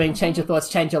 I'm doing Change Your Thoughts,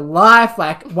 Change Your Life,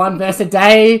 like one verse a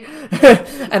day.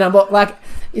 And I'm like,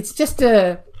 it's just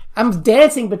I'm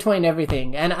dancing between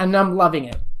everything, and I'm loving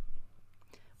it.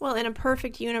 Well, in a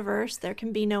perfect universe, there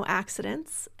can be no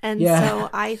accidents. And so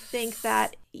I think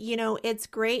that, it's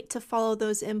great to follow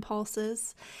those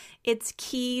impulses. It's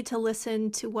key to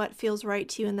listen to what feels right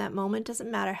to you in that moment.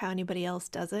 Doesn't matter how anybody else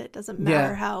does it. Doesn't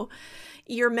matter how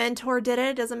your mentor did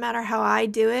it. Doesn't matter how I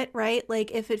do it, right?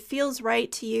 Like, if it feels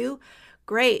right to you,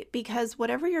 great, because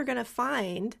whatever you're going to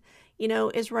find,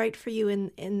 is right for you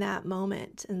in that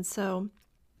moment. And so,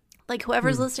 like,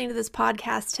 whoever's listening to this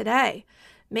podcast today,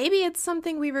 maybe it's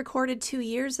something we recorded 2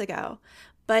 years ago,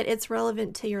 but it's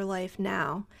relevant to your life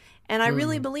now. And I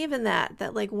really believe in that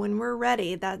like when we're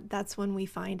ready, that's when we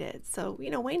find it. So,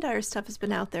 Wayne Dyer stuff has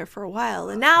been out there for a while,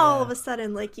 and now all of a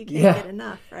sudden, like, you can't get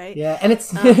enough, right? Yeah. And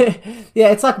it's,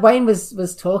 it's like Wayne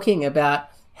was talking about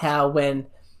how when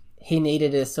he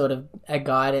needed a sort of a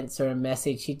guidance or a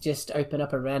message, he'd just open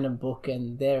up a random book,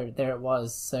 and there it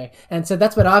was. So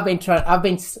that's what I've been trying. I've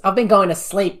been going to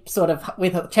sleep sort of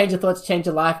with Change Your Thoughts, Change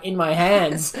Your Life in my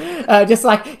hands, just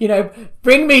like,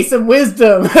 bring me some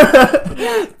wisdom.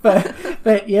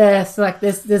 but yeah, it's like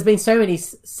there's been so many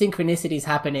synchronicities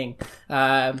happening,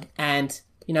 and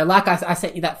like I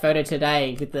sent you that photo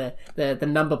today with the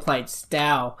number plate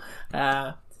Stow,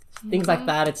 things like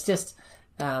that. It's just.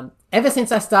 Ever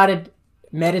since I started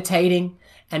meditating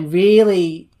and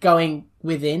really going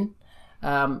within,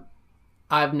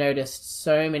 I've noticed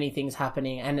so many things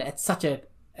happening, and it's such a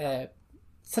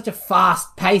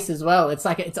fast pace as well. It's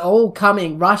like it's all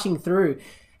rushing through,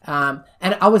 and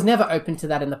I was never open to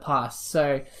that in the past.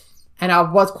 So, and I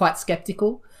was quite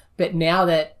skeptical, but now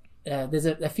that there's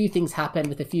a few things happen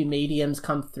with a few mediums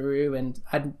come through, and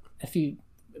a few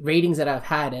readings that I've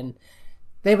had, and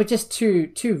they were just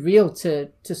too real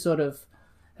to sort of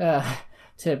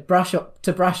to brush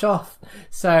off.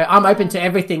 So I'm open to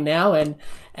everything now, and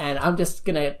I'm just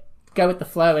gonna go with the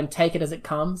flow and take it as it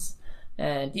comes.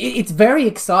 And it's very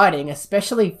exciting,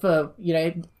 especially for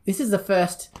this is the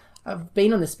first I've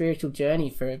been on the spiritual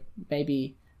journey for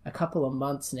maybe a couple of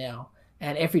months now,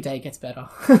 and every day gets better.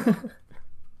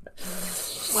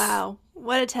 Wow,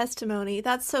 what a testimony!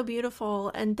 That's so beautiful,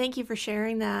 and thank you for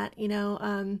sharing that.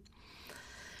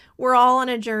 We're all on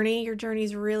a journey. Your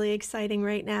journey's really exciting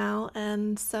right now.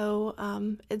 And so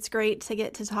it's great to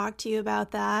get to talk to you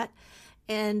about that.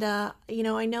 And, I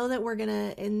know that we're going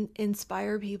to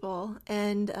inspire people.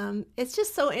 And it's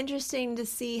just so interesting to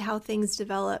see how things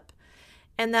develop,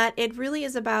 and that it really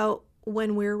is about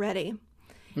when we're ready.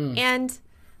 And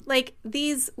like,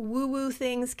 these woo-woo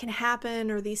things can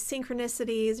happen, or these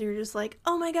synchronicities, you're just like,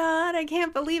 oh my God, I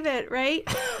can't believe it, right?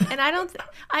 And I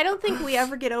don't think we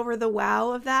ever get over the wow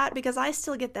of that, because I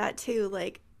still get that too.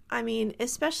 Like, I mean,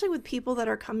 especially with people that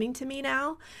are coming to me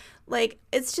now, like,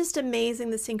 it's just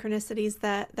amazing the synchronicities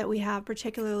that we have,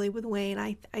 particularly with Wayne.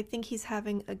 I think he's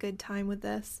having a good time with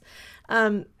this.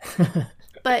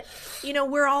 But,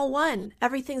 we're all one.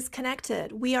 Everything's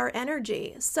connected. We are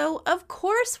energy. So, of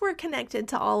course, we're connected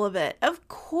to all of it. Of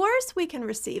course, we can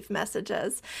receive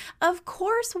messages. Of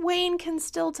course, Wayne can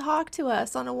still talk to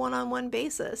us on a one-on-one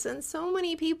basis. And so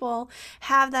many people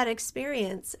have that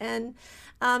experience. And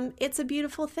it's a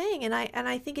beautiful thing. And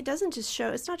I think it doesn't just show,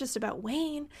 it's not just about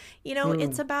Wayne,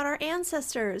 it's about our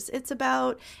ancestors. It's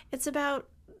about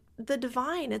the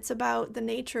divine. It's about the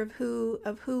nature of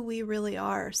who we really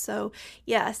are. So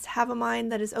yes, have a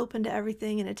mind that is open to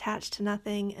everything and attached to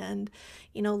nothing. And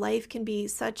life can be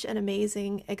such an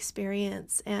amazing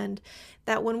experience, and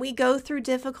that when we go through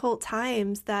difficult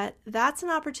times, that's an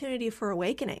opportunity for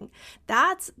awakening.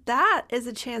 That is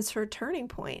a chance for a turning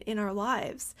point in our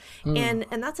lives. And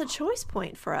that's a choice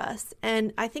point for us.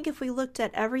 And I think if we looked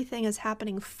at everything as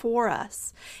happening for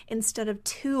us instead of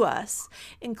to us,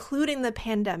 including the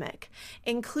pandemic,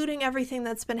 including everything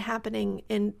that's been happening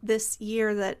in this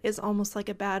year that is almost like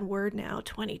a bad word now,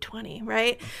 2020,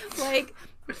 right? Like,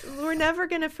 we're never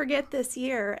going to forget this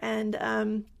year.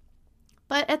 And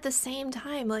but at the same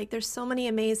time, like, there's so many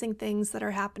amazing things that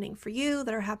are happening for you,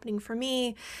 that are happening for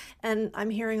me. And I'm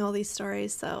hearing all these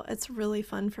stories, so it's really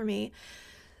fun for me.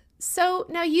 So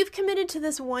now you've committed to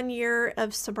this 1 year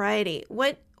of sobriety.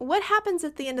 What happens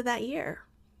at the end of that year?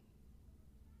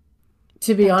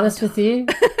 To be honest with you,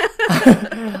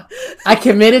 I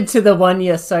committed to the 1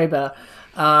 year sober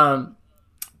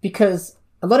because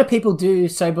a lot of people do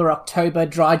sober October,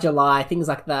 dry July, things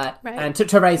like that, right, and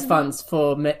to raise funds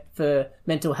for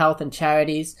mental health and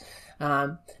charities.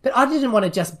 But I didn't want to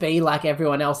just be like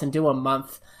everyone else and do a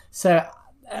month. So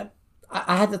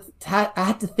I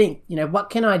had to think, what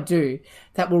can I do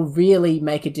that will really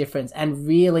make a difference and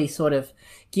really sort of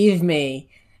give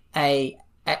me a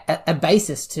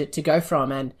basis to go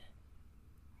from. And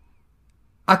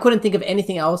I couldn't think of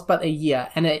anything else but a year.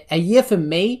 And a year for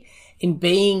me, in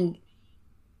being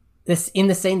in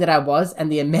the scene that I was,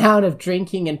 and the amount of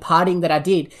drinking and partying that I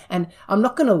did. And I'm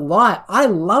not going to lie, I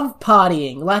love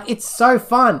partying. Like, it's so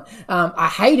fun. I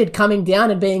hated coming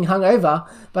down and being hungover,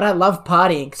 but I love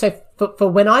partying. So for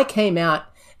when I came out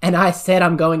and I said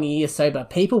I'm going a year sober,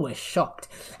 people were shocked.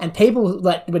 And people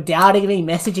were doubting me,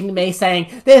 messaging me,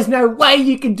 saying, there's no way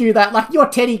you can do that. Like, you're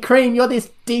Teddy Cream. You're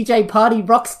this DJ party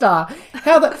rock star.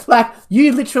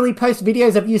 You literally post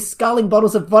videos of you sculling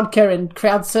bottles of vodka and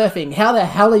crowd surfing. How the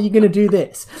hell are you going to do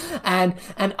this? And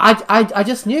I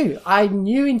just knew. I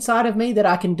knew inside of me that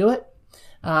I can do it.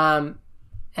 And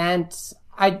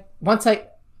once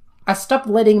I stopped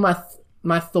letting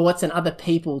my thoughts and other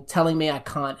people telling me I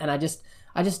can't. And I just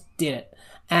did it.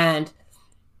 And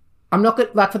I'm not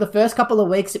good. Like, for the first couple of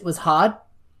weeks, it was hard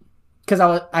because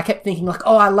I kept thinking, like,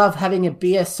 oh, I love having a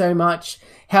beer so much.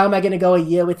 How am I going to go a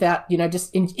year without,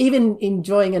 even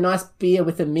enjoying a nice beer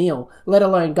with a meal, let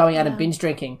alone going out and binge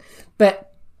drinking?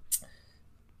 But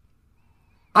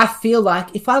I feel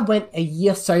like if I went a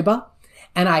year sober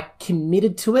and I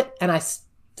committed to it and I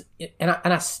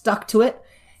stuck to it,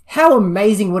 how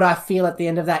amazing would I feel at the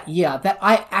end of that year that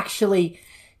I actually...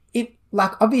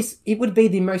 it would be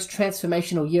the most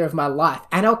transformational year of my life.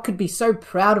 And I could be so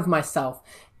proud of myself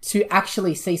to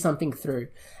actually see something through.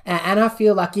 And I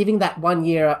feel like giving that 1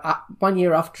 year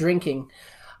off drinking,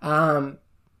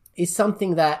 is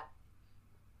something that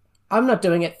I'm not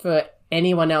doing it for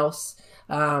anyone else.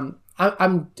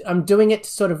 I'm doing it to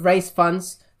sort of raise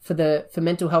funds for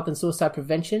mental health and suicide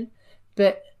prevention.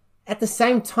 But at the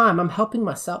same time, I'm helping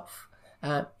myself.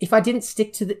 If I didn't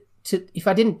if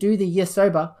I didn't do the year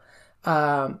sober,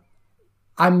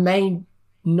 I may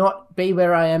not be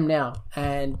where I am now.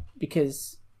 And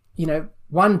because,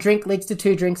 one drink leads to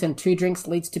 2 drinks, and 2 drinks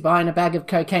leads to buying a bag of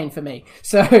cocaine for me.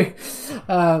 So,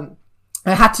 I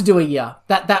had to do a year.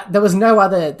 There was no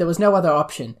other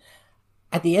option.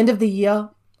 At the end of the year,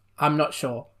 I'm not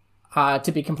sure.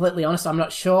 To be completely honest, I'm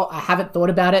not sure. I haven't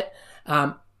thought about it.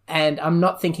 And I'm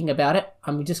not thinking about it.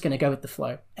 I'm just going to go with the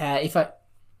flow. If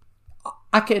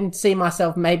I can see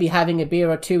myself maybe having a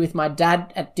beer or 2 with my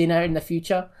dad at dinner in the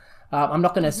future. I'm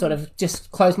not going to sort of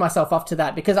just close myself off to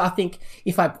that, because I think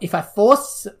if I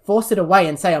force it away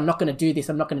and say I'm not going to do this,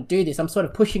 I'm sort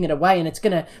of pushing it away, and it's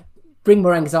going to bring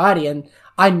more anxiety. And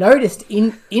I noticed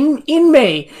in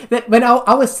me that when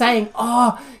I was saying,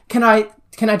 oh, can I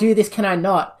do this? Can I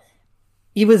not?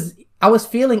 I was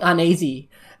feeling uneasy.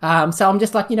 So I'm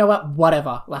just like, you know what?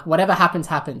 Whatever. Like, whatever happens,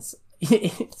 happens.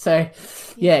 So,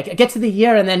 yeah, get to the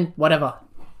year and then whatever.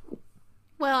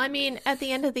 Well, I mean, at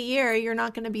the end of the year, you're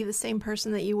not going to be the same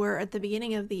person that you were at the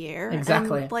beginning of the year.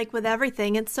 Exactly. And like with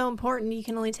everything, it's so important. You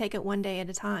can only take it one day at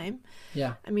a time.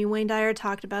 Yeah. I mean, Wayne Dyer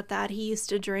talked about that. He used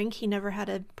to drink. He never had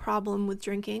a problem with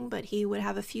drinking, but he would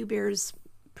have a few beers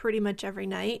pretty much every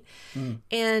night.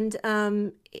 And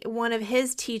one of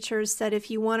his teachers said,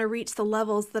 if you want to reach the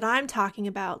levels that I'm talking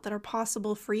about that are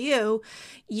possible for you,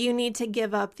 you need to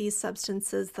give up these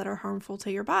substances that are harmful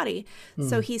to your body.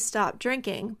 So he stopped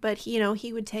drinking, but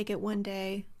he would take it one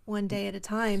day at a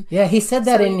time. Yeah, he said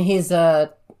that in his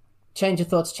Change Your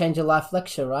Thoughts, Change Your Life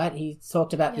lecture, right? He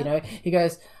talked about, he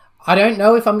goes, I don't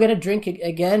know if I'm going to drink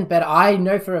again, but I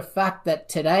know for a fact that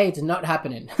today it's not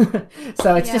happening.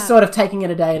 So it's just sort of taking it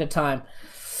a day at a time.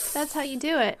 That's how you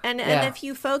do it. And if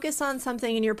you focus on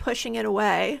something and you're pushing it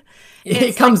away,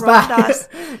 it comes back.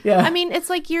 I mean, it's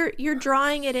like you're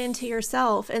drawing it into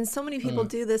yourself. And so many people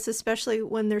do this, especially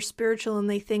when they're spiritual and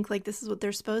they think like this is what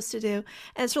they're supposed to do.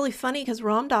 And it's really funny because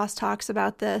Ram Dass talks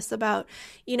about this, about,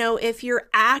 if you're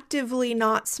actively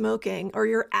not smoking or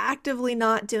you're actively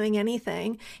not doing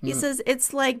anything, he says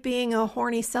it's like being a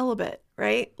horny celibate,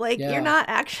 right? Like you're not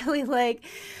actually like,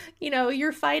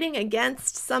 you're fighting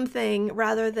against something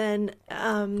rather than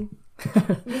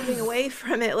moving away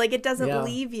from it. Like it doesn't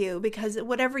leave you, because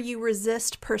whatever you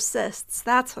resist persists.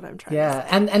 That's what I'm trying to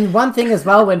say. And one thing as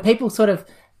well, when people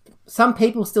some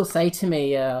people still say to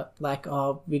me, like,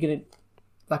 oh, we're going to,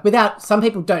 like, without, some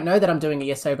people don't know that I'm doing a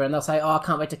year sober, and they'll say, oh, I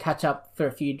can't wait to catch up for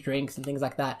a few drinks and things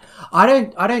like that. I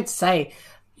don't say,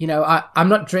 I'm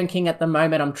not drinking at the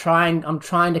moment. I'm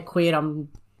trying to quit. I'm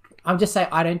just saying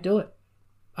I don't do it.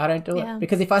 I don't do it.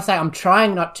 Because if I say I'm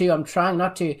trying not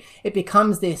to, it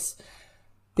becomes this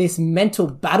mental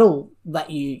battle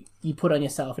that you put on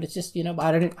yourself. And it's just,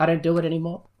 I don't do it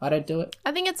anymore. I don't do it.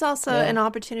 I think it's also an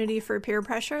opportunity for peer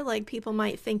pressure. Like people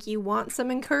might think you want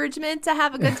some encouragement to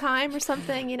have a good time or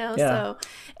something, so,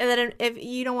 and then if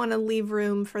you don't want to leave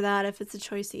room for that, if it's a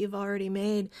choice that you've already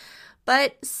made.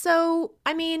 But so,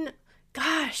 I mean,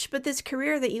 gosh, but this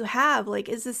career that you have, like,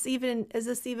 is this even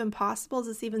possible? Is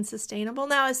this even sustainable?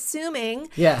 Now, assuming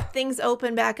things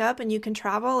open back up and you can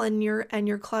travel and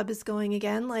your club is going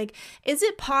again, like, is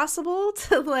it possible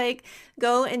to like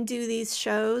go and do these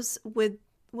shows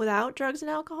without drugs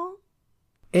and alcohol?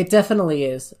 It definitely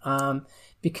is,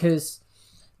 because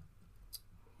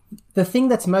the thing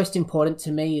that's most important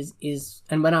to me is,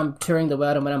 and when I'm touring the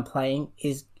world and when I'm playing,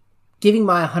 is giving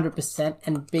my 100%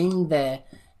 and being there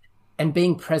and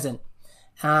being present.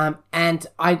 And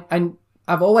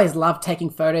I've always loved taking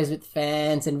photos with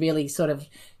fans, and really sort of,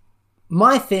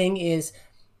 my thing is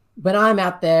when I'm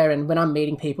out there and when I'm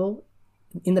meeting people,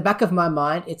 in the back of my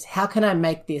mind, it's how can I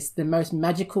make this the most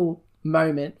magical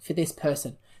moment for this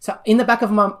person? So in the back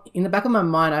of my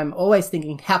mind, I'm always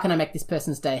thinking, how can I make this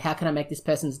person's day? How can I make this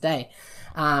person's day?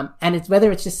 And it's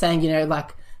whether it's just saying,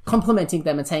 like complimenting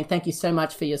them and saying, thank you so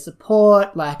much for your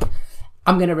support. Like,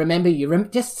 I'm going to remember you.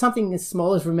 Just something as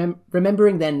small as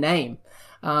remembering their name.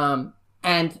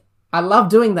 And I love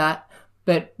doing that.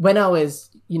 But when I was,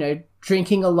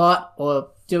 drinking a lot or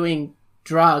doing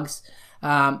drugs,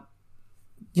 I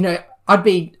wouldn't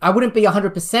be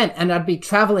 100%, and I'd be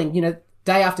traveling,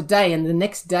 day after day. And the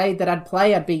next day that I'd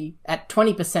play, I'd be at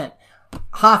 20%,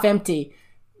 half empty,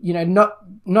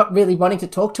 not really wanting to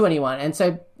talk to anyone. And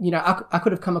so, I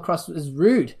could have come across as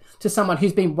rude to someone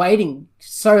who's been waiting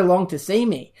so long to see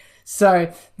me.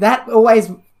 So that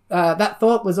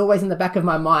thought was always in the back of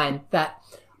my mind, that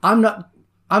I'm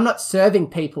not serving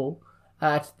people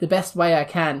the best way I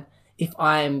can if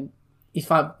I'm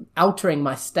altering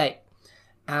my state.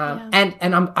 And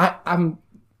I'm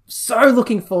so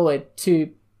looking forward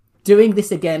to doing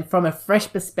this again from a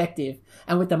fresh perspective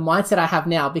and with the mindset I have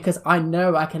now, because I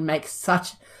know I can make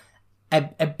such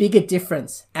a bigger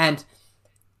difference. And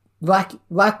like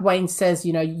Wayne says,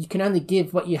 you can only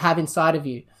give what you have inside of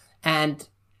you. And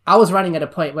I was running at a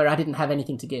point where I didn't have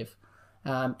anything to give.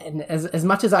 And as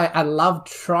much as I love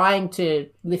trying to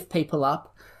lift people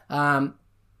up,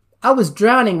 I was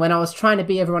drowning when I was trying to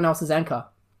be everyone else's anchor.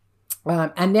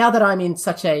 And now that I'm in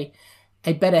such a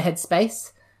better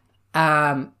headspace,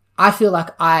 I feel like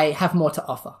I have more to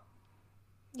offer.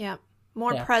 Yeah.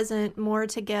 More present, more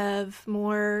to give,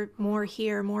 more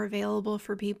here, more available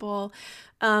for people.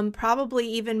 Probably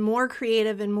even more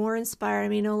creative and more inspired. I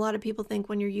mean, a lot of people think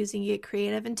when you're using, you get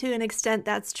creative, and to an extent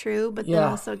that's true, but then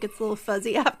also it gets a little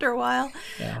fuzzy after a while.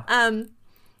 Yeah.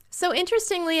 So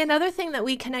interestingly, another thing that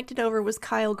we connected over was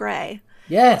Kyle Gray.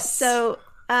 Yes. So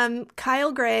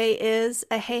Kyle Gray is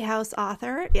a Hay House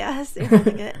author. Yes, you're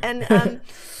holding it. And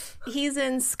he's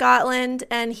in Scotland,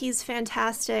 and he's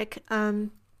fantastic.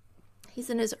 He's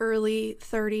in his early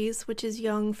 30s, which is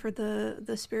young for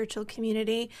the spiritual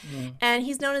community. And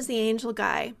he's known as the Angel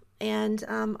Guy. And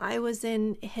I was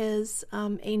in his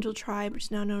Angel Tribe, which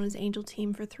is now known as Angel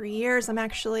Team, for 3 years. I'm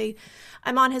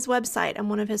on his website. I'm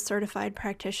one of his certified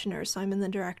practitioners, so I'm in the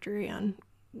directory on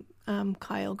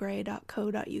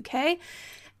kylegray.co.uk.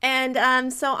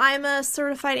 And so I'm a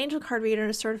certified angel card reader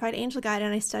and a certified angel guide,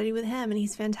 and I studied with him, and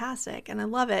he's fantastic, and I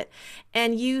love it.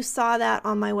 And you saw that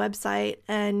on my website,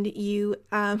 and you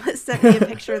sent me a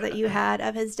picture that you had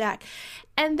of his deck.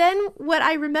 And then what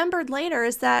I remembered later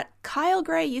is that Kyle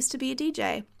Gray used to be a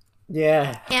DJ.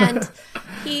 Yeah. And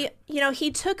he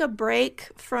took a break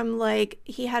from, like,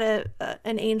 he had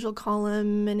an angel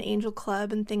column, an angel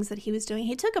club, and things that he was doing.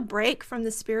 He took a break from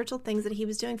the spiritual things that he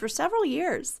was doing for several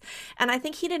years. And I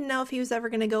think he didn't know if he was ever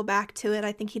going to go back to it.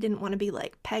 I think he didn't want to be,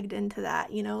 like, pegged into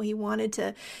that. He wanted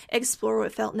to explore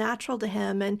what felt natural to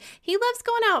him. And he loves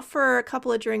going out for a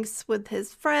couple of drinks with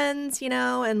his friends,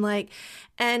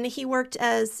 and he worked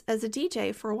as a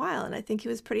DJ for a while. And I think he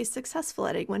was pretty successful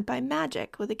at it. He went by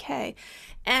Magic with a K.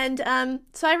 And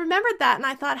so I remembered that, and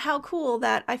I thought, how cool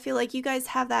that I feel like you guys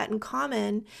have that in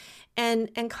common. And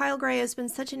Kyle Gray has been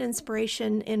such an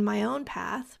inspiration in my own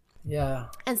path. Yeah.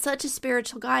 And such a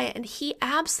spiritual guy. And he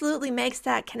absolutely makes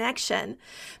that connection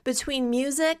between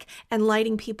music and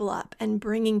lighting people up and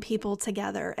bringing people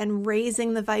together and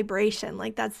raising the vibration.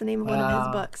 Like, that's the name of one of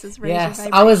his books, is Raise Your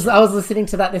Vibration. I was listening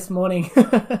to that this morning.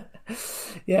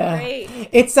 Yeah. Great.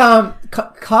 It's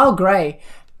Kyle Gray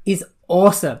is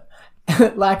awesome.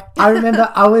 Like, I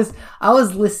remember I was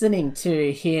listening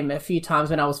to him a few times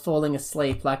when I was falling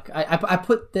asleep. Like, I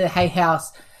put the Hey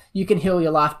House You Can Heal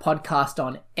Your Life podcast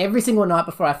on every single night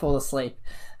before I fall asleep.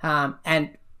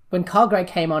 And when Kyle Gray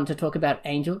came on to talk about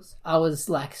angels, I was,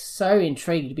 like, so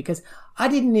intrigued because I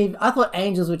thought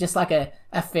angels were just like a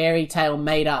fairy tale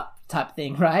made up type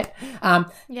thing, right?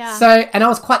 Yeah. So, and I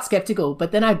was quite skeptical,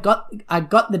 but then I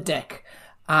got the deck,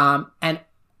 and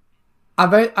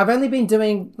I've only been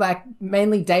doing, like,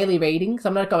 mainly daily readings.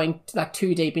 I'm not going like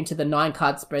too deep into the 9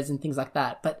 card spreads and things like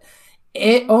that, but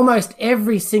almost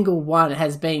every single one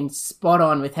has been spot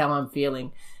on with how I'm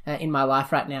feeling in my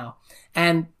life right now.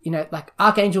 And, like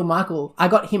Archangel Michael, I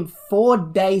got him 4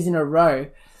 days in a row,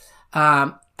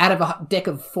 out of a deck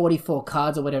of 44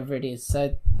 cards or whatever it is.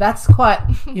 So that's quite,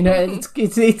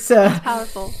 it's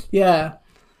powerful. Yeah.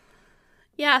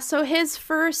 Yeah, so his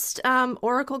first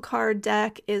oracle card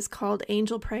deck is called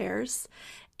Angel Prayers,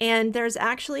 and there's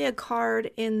actually a card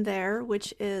in there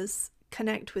which is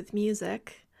Connect with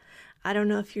Music. I don't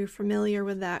know if you're familiar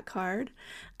with that card.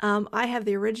 I have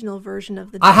the original version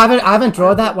of the deck. I haven't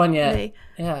drawn that one yet.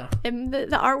 Yeah. And the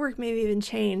artwork may have even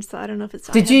changed, so I don't know if it's...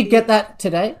 Did you get that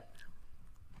today?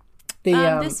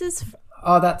 This is...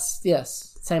 Oh, that's...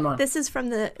 Yes, same one. This is from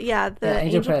the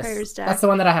Angel Prayers deck. That's the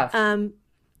one that I have.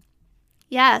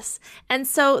 Yes. And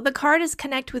so the card is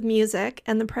Connect with Music,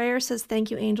 and the prayer says,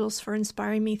 "Thank you, angels, for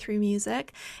inspiring me through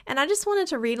music." And I just wanted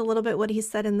to read a little bit what he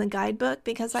said in the guidebook,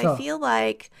 because Sure. I feel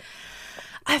like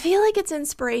it's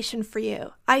inspiration for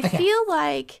you. I feel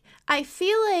like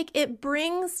it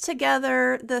brings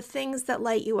together the things that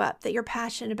light you up, that you're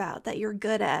passionate about, that you're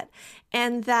good at,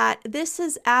 and that this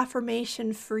is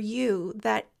affirmation for you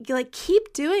that, like,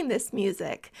 keep doing this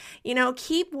music,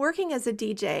 keep working as a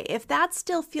DJ. If that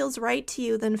still feels right to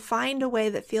you, then find a way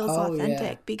that feels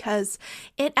authentic, because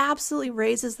it absolutely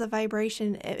raises the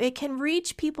vibration. It can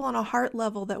reach people on a heart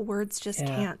level that words just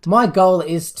can't. My goal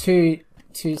is to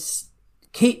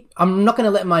I'm not going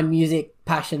to let my music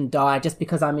passion die just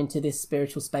because I'm into this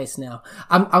spiritual space now.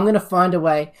 I'm going to find a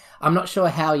way. I'm not sure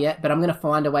how yet, but I'm going to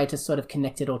find a way to sort of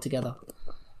connect it all together.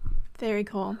 Very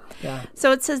cool. Yeah.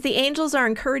 So it says the angels are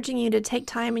encouraging you to take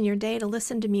time in your day to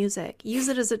listen to music. Use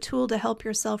it as a tool to help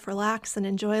yourself relax and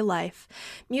enjoy life.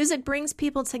 Music brings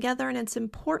people together, and it's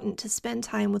important to spend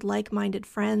time with like-minded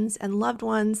friends and loved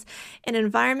ones in an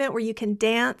environment where you can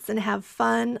dance and have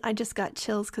fun. I just got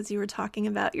chills because you were talking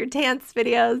about your dance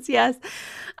videos. Yes.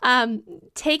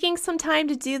 Taking some time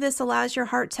to do this allows your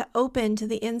heart to open to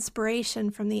the inspiration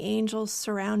from the angels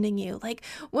surrounding you. Like,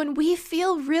 when we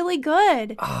feel really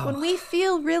good,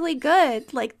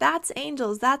 like, that's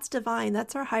angels, that's divine,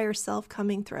 that's our higher self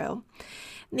coming through.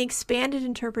 And the expanded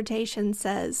interpretation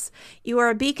says, you are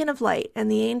a beacon of light, and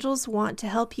the angels want to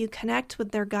help you connect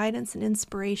with their guidance and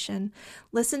inspiration.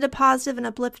 Listen to positive and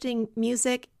uplifting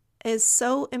music is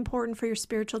so important for your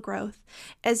spiritual growth.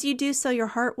 As you do so, your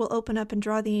heart will open up and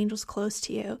draw the angels close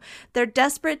to you. They're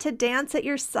desperate to dance at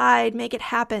your side. Make it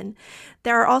happen.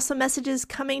 There are also messages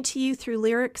coming to you through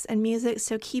lyrics and music,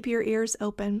 so keep your ears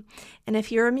open. And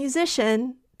if you're a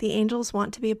musician, the angels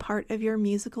want to be a part of your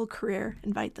musical career.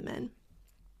 Invite them in.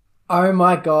 Oh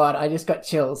my God, I just got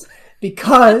chills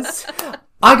because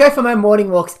I go for my morning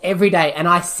walks every day and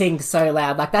I sing so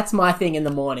loud. Like, that's my thing in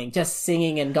the morning, just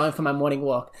singing and going for my morning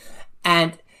walk.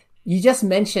 And you just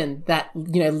mentioned that,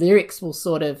 lyrics will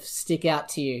sort of stick out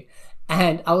to you.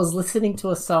 and I was listening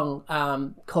to a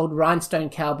song called Rhinestone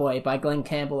Cowboy by Glenn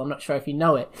Campbell. I'm not sure if you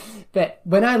know it, but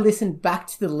when I listened back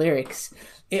to the lyrics,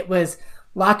 it was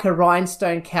like a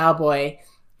rhinestone cowboy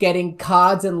getting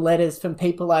cards and letters from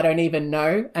people I don't even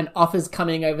know and offers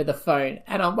coming over the phone.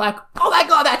 And I'm like, oh my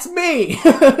God, that's me.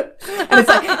 And it's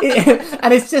like,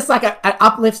 and it's just like an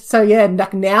uplift. So yeah,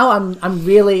 like now I'm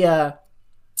really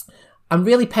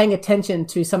paying attention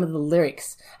to some of the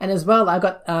lyrics. And as well, I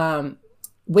got,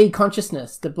 We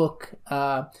Consciousness, the book,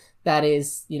 that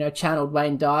is, channeled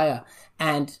Wayne Dyer.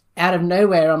 And out of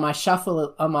nowhere on my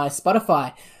shuffle on my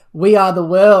Spotify, We Are the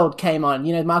World came on.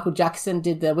 Michael Jackson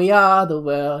did the We Are the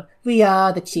World, We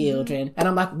Are the Children. And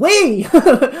I'm like, we!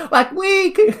 Like,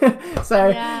 we! So,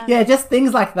 yeah, just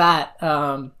things like that.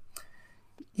 I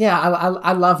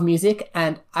love music,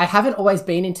 and I haven't always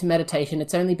been into meditation.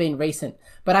 It's only been recent.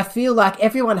 But I feel like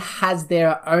everyone has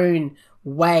their own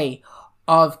way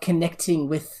of connecting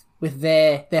with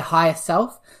their higher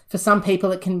self. For some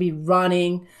people, it can be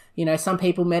running. Some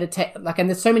people meditate, and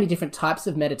there's so many different types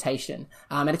of meditation.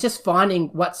 And it's just finding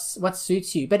what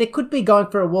suits you. But it could be going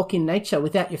for a walk in nature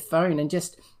without your phone and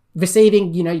just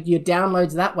receiving, your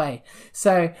downloads that way.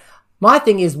 So my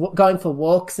thing is going for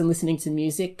walks and listening to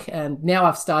music. And now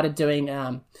I've started doing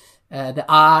the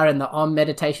R and the Om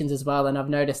meditations as well. And I've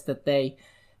noticed that they've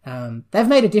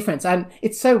made a difference. And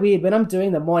it's so weird. When I'm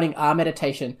doing the morning R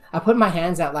meditation, I put my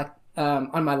hands out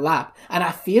on my lap, and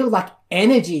I feel like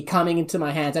energy coming into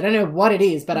my hands. I don't know what it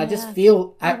is, but I just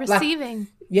feel receiving.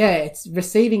 It's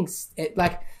receiving it,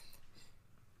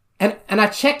 and I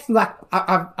checked,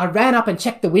 I ran up and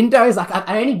checked the windows, are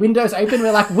any windows open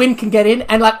where wind can get in,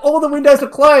 and all the windows were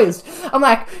closed. I'm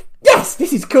like, yes,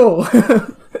 this is cool.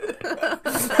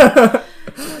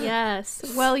 Yes.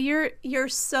 Well, you're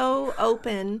so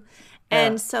open.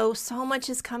 And so much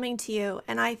is coming to you.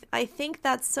 And I think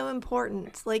that's so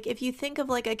important. If you think of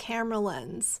a camera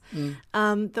lens,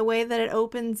 the way that it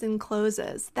opens and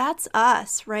closes, that's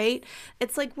us, right?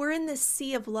 It's we're in this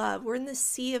sea of love. We're in this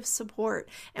sea of support.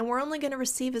 And we're only going to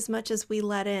receive as much as we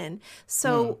let in.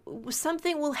 So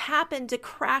something will happen to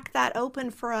crack that open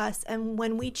for us. And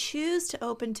when we choose to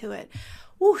open to it,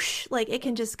 whoosh, it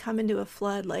can just come into a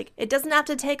flood. It doesn't have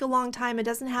to take a long time. It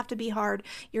doesn't have to be hard.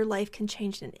 Your life can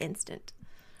change in an instant.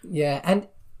 Yeah. And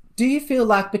do you feel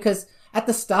because at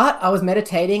the start I was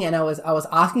meditating and I was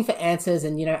asking for answers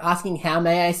and, asking how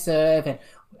may I serve and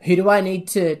who do I need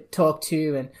to talk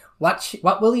to and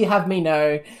what will you have me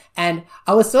know? And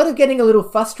I was sort of getting a little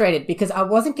frustrated because I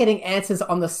wasn't getting answers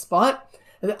on the spot.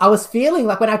 I was feeling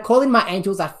when I call in my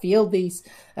angels, I feel these,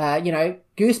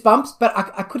 goosebumps, but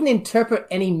I couldn't interpret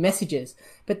any messages.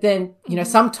 But then,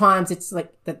 sometimes it's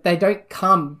that they don't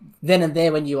come then and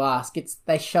there when you ask.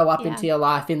 They show up into your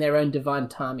life in their own divine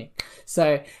timing.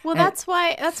 So, that's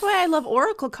why I love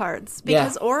oracle cards,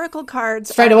 because oracle cards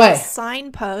straight are away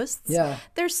signposts. Yeah.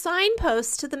 They're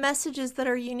signposts to the messages that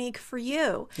are unique for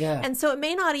you. Yeah. And so it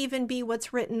may not even be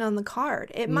what's written on the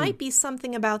card. It might be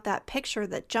something about that picture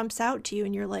that jumps out to you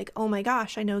and you're like, oh my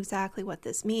gosh, I know exactly what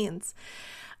this means.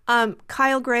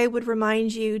 Kyle Gray would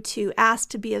remind you to ask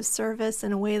to be of service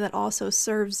in a way that also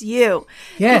serves you.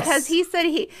 Yes. Because he said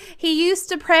he used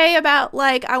to pray about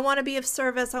I want to be of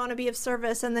service,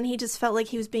 and then he just felt like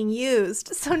he was being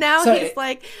used. So now he's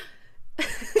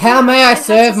how may I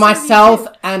serve myself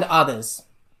and others?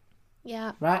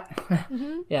 Yeah. Right?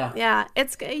 Mm-hmm. Yeah. Yeah.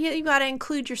 You got to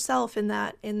include yourself in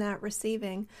that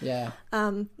receiving. Yeah.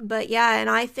 But yeah, and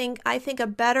I think a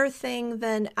better thing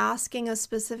than asking a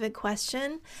specific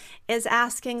question is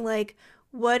asking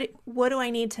what do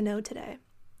I need to know today?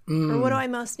 Or what do I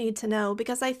most need to know?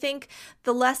 Because I think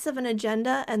the less of an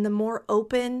agenda and the more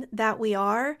open that we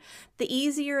are, the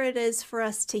easier it is for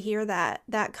us to hear that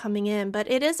coming in. But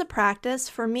it is a practice.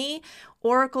 For me,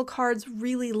 oracle cards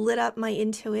really lit up my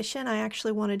intuition. I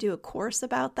actually want to do a course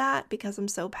about that because I'm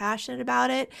so passionate about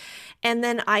it. And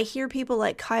then I hear people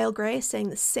like Kyle Gray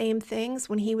saying the same things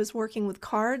when he was working with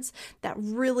cards that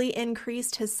really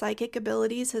increased his psychic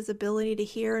abilities, his ability to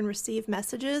hear and receive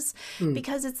messages,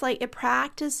 because it's it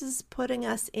practices putting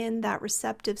us in that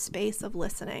receptive space of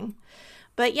listening.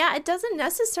 But yeah, it doesn't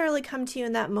necessarily come to you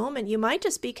in that moment. You might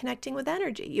just be connecting with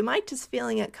energy. You might just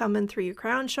feeling it coming through your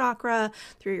crown chakra,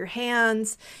 through your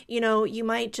hands. You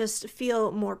might just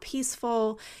feel more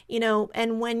peaceful,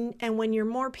 and when you're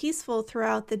more peaceful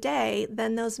throughout the day,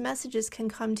 then those messages can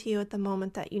come to you at the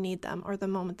moment that you need them or the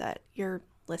moment that you're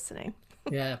listening.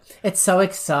 Yeah, it's so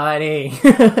exciting.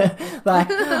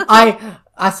 I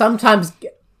sometimes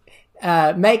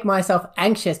make myself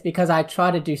anxious because I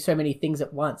try to do so many things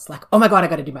at once. Oh my God, I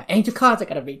got to do my angel cards. I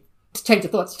got to read to change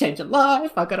your thoughts, change your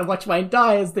life. I've got to watch Wayne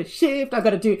Dyer's The Shift. I've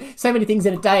got to do so many things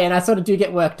in a day, and I sort of do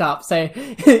get worked up. So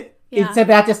it's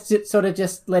about just sort of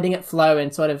just letting it flow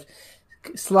and sort of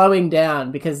slowing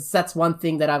down, because that's one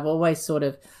thing that I've always sort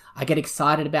of, I get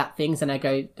excited about things and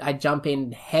I jump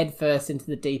in head first into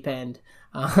the deep end.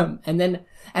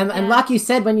 And like you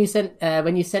said, when you sent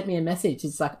me a message,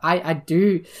 it's like, I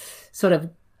do sort of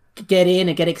get in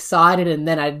and get excited, and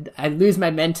then I lose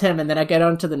momentum, and then I get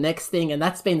on to the next thing, and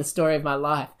that's been the story of my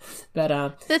life. But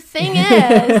the thing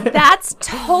is, that's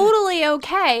totally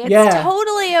okay. It's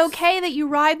totally okay that you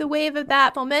ride the wave of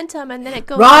that momentum, and then it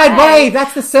goes ride away. wave.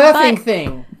 That's the surfing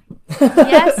thing.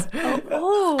 Yes.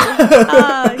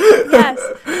 Yes.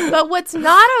 But what's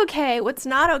not okay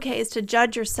is to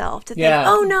judge yourself, to think,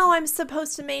 oh no, I'm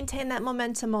supposed to maintain that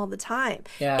momentum all the time.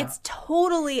 Yeah. It's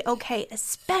totally okay,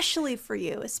 especially for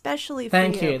you.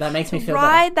 Thank you. That makes me feel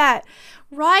better.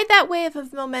 Ride that wave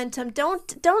of momentum.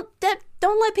 Don't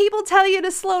let people tell you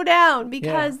to slow down,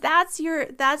 because that's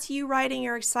you riding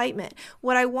your excitement.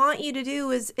 What I want you to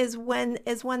do is when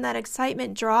that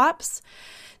excitement drops,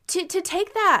 to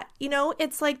take that,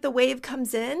 it's like the wave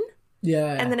comes in,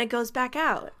 and then it goes back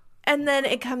out, and then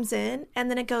it comes in, and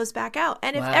then it goes back out.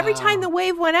 And if every time the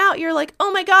wave went out, you're like,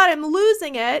 oh my God, I'm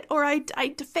losing it, or I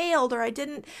failed, or I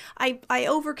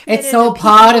overcommitted. It's all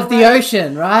part of the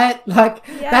ocean, right? Like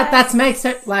that makes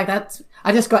it like that's.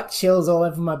 I just got chills all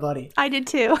over my body. I did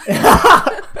too.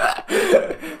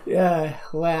 Yeah.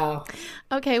 Wow.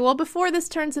 Okay. Well, before this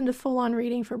turns into full-on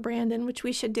reading for Brandon, which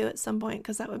we should do at some point,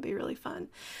 because that would be really fun.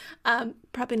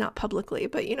 Probably not publicly,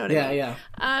 but you know what I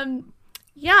mean.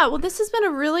 Yeah. Well, this has been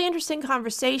a really interesting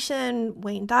conversation.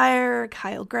 Wayne Dyer,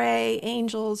 Kyle Gray,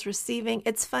 angels, receiving.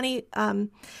 It's funny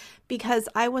because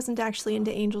I wasn't actually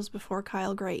into angels before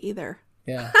Kyle Gray either.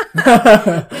 Yeah.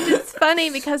 Which is funny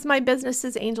because my business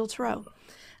is Angel Tarot.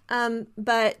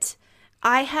 But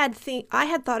I had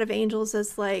thought of angels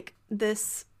as like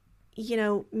this,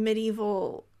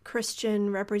 medieval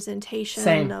Christian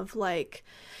representation of like,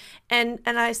 and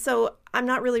I'm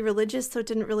not really religious, so it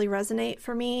didn't really resonate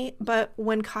for me. But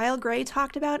when Kyle Gray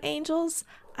talked about angels,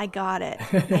 I got it.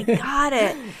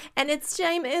 And it's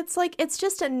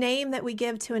just a name that we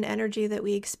give to an energy that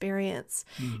we experience.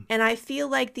 And I feel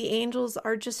like the angels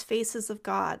are just faces of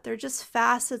God. They're just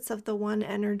facets of the one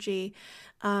energy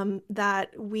that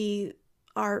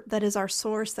is our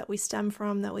source, that we stem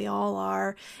from, that we all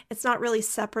are. It's not really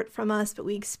separate from us, but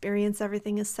we experience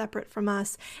everything as separate from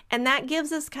us. And that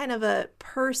gives us kind of a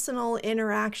personal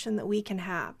interaction that we can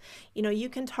have. You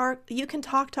can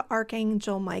talk to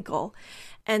Archangel Michael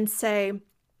and say,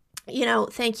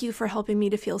 thank you for helping me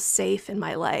to feel safe in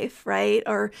my life, right?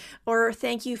 Or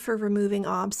thank you for removing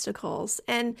obstacles.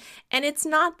 And it's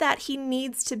not that he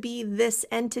needs to be this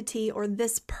entity or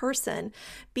this person,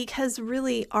 because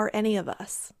really are any of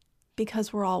us,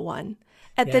 because we're all one.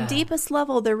 At the deepest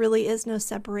level, there really is no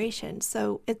separation.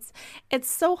 So it's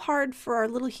so hard for our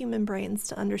little human brains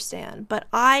to understand. But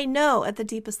I know at the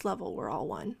deepest level, we're all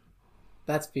one.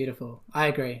 That's beautiful. I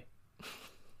agree.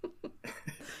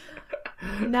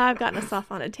 Now I've gotten us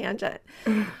off on a tangent.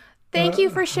 Thank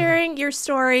you for sharing your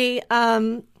story.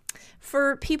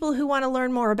 For people who want to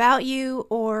learn more about you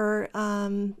or,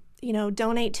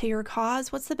 donate to your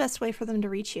cause, what's the best way for them to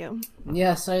reach you?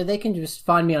 Yeah, so they can just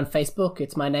find me on Facebook.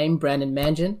 It's my name, Brandon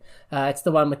Mangion. It's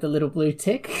the one with the little blue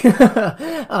tick. Or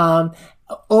on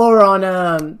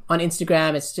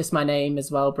Instagram, it's just my name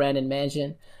as well, Brandon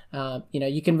Mangion.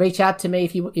 You can reach out to me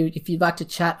if you'd like to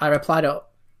chat. I reply to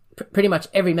pretty much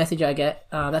every message I get.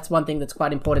 That's one thing that's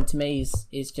quite important to me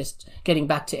is just getting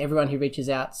back to everyone who reaches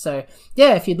out. So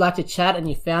yeah, if you'd like to chat and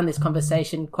you found this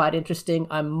conversation quite interesting,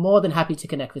 I'm more than happy to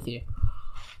connect with you.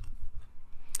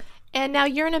 And now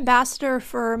you're an ambassador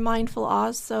for Mindful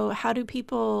Oz. So how do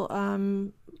people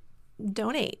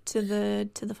donate to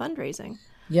the fundraising?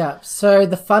 Yeah, so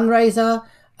the fundraiser,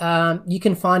 you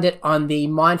can find it on the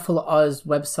Mindful Oz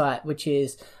website, which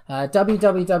is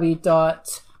www.mindful,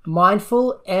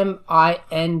 mindfull,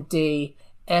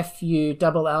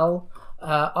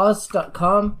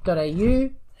 oz.com.au,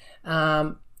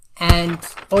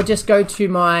 or just go to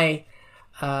my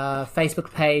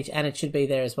Facebook page and it should be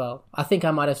there as well. I think I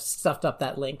might have stuffed up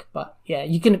that link, but yeah,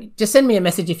 you can just send me a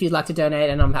message if you'd like to donate,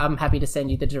 and I'm happy to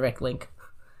send you the direct link.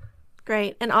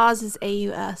 Great. And Oz is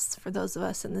AUS for those of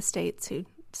us in the States who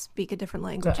speak a different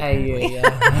language. AU,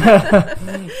 yeah.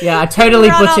 Yeah, I totally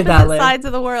butchered that. Sides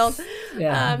of the world.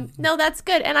 Yeah. No, that's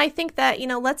good. And I think that,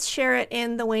 let's share it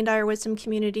in the Wayne Dyer Wisdom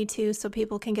community too, so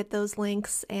people can get those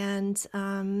links and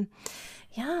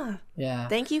Yeah. Yeah.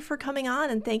 Thank you for coming on,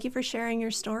 and thank you for sharing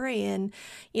your story. And,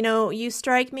 you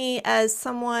strike me as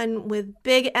someone with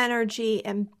big energy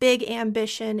and big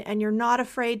ambition, and you're not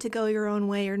afraid to go your own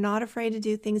way. You're not afraid to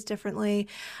do things differently.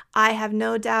 I have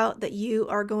no doubt that you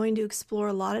are going to explore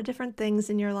a lot of different things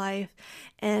in your life,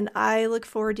 and I look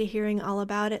forward to hearing all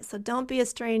about it. So don't be a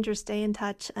stranger, stay in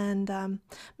touch, and I'm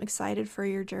excited for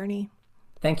your journey.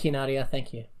 Thank you, Nadia.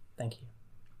 Thank you. Thank you.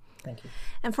 Thank you.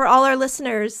 And for all our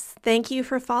listeners, thank you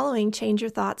for following Change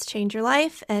Your Thoughts, Change Your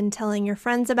Life and telling your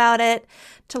friends about it.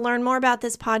 To learn more about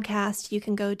this podcast, you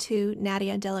can go to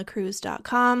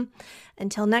nadiadelacruz.com.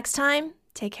 Until next time,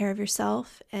 take care of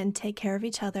yourself and take care of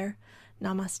each other.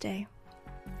 Namaste.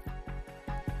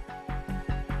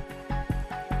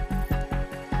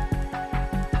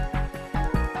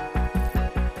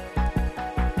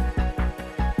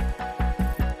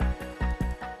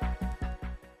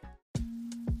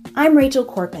 I'm Rachel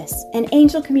Corpus, an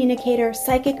angel communicator,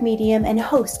 psychic medium, and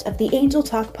host of the Angel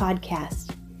Talk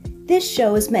podcast. This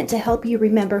show is meant to help you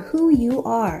remember who you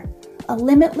are, a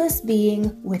limitless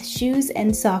being with shoes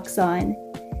and socks on.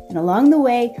 And along the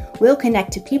way, we'll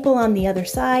connect to people on the other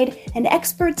side and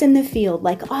experts in the field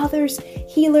like authors,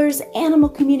 healers, animal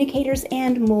communicators,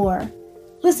 and more.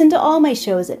 Listen to all my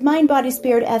shows at Mind, Body,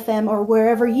 Spirit FM or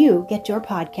wherever you get your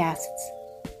podcasts.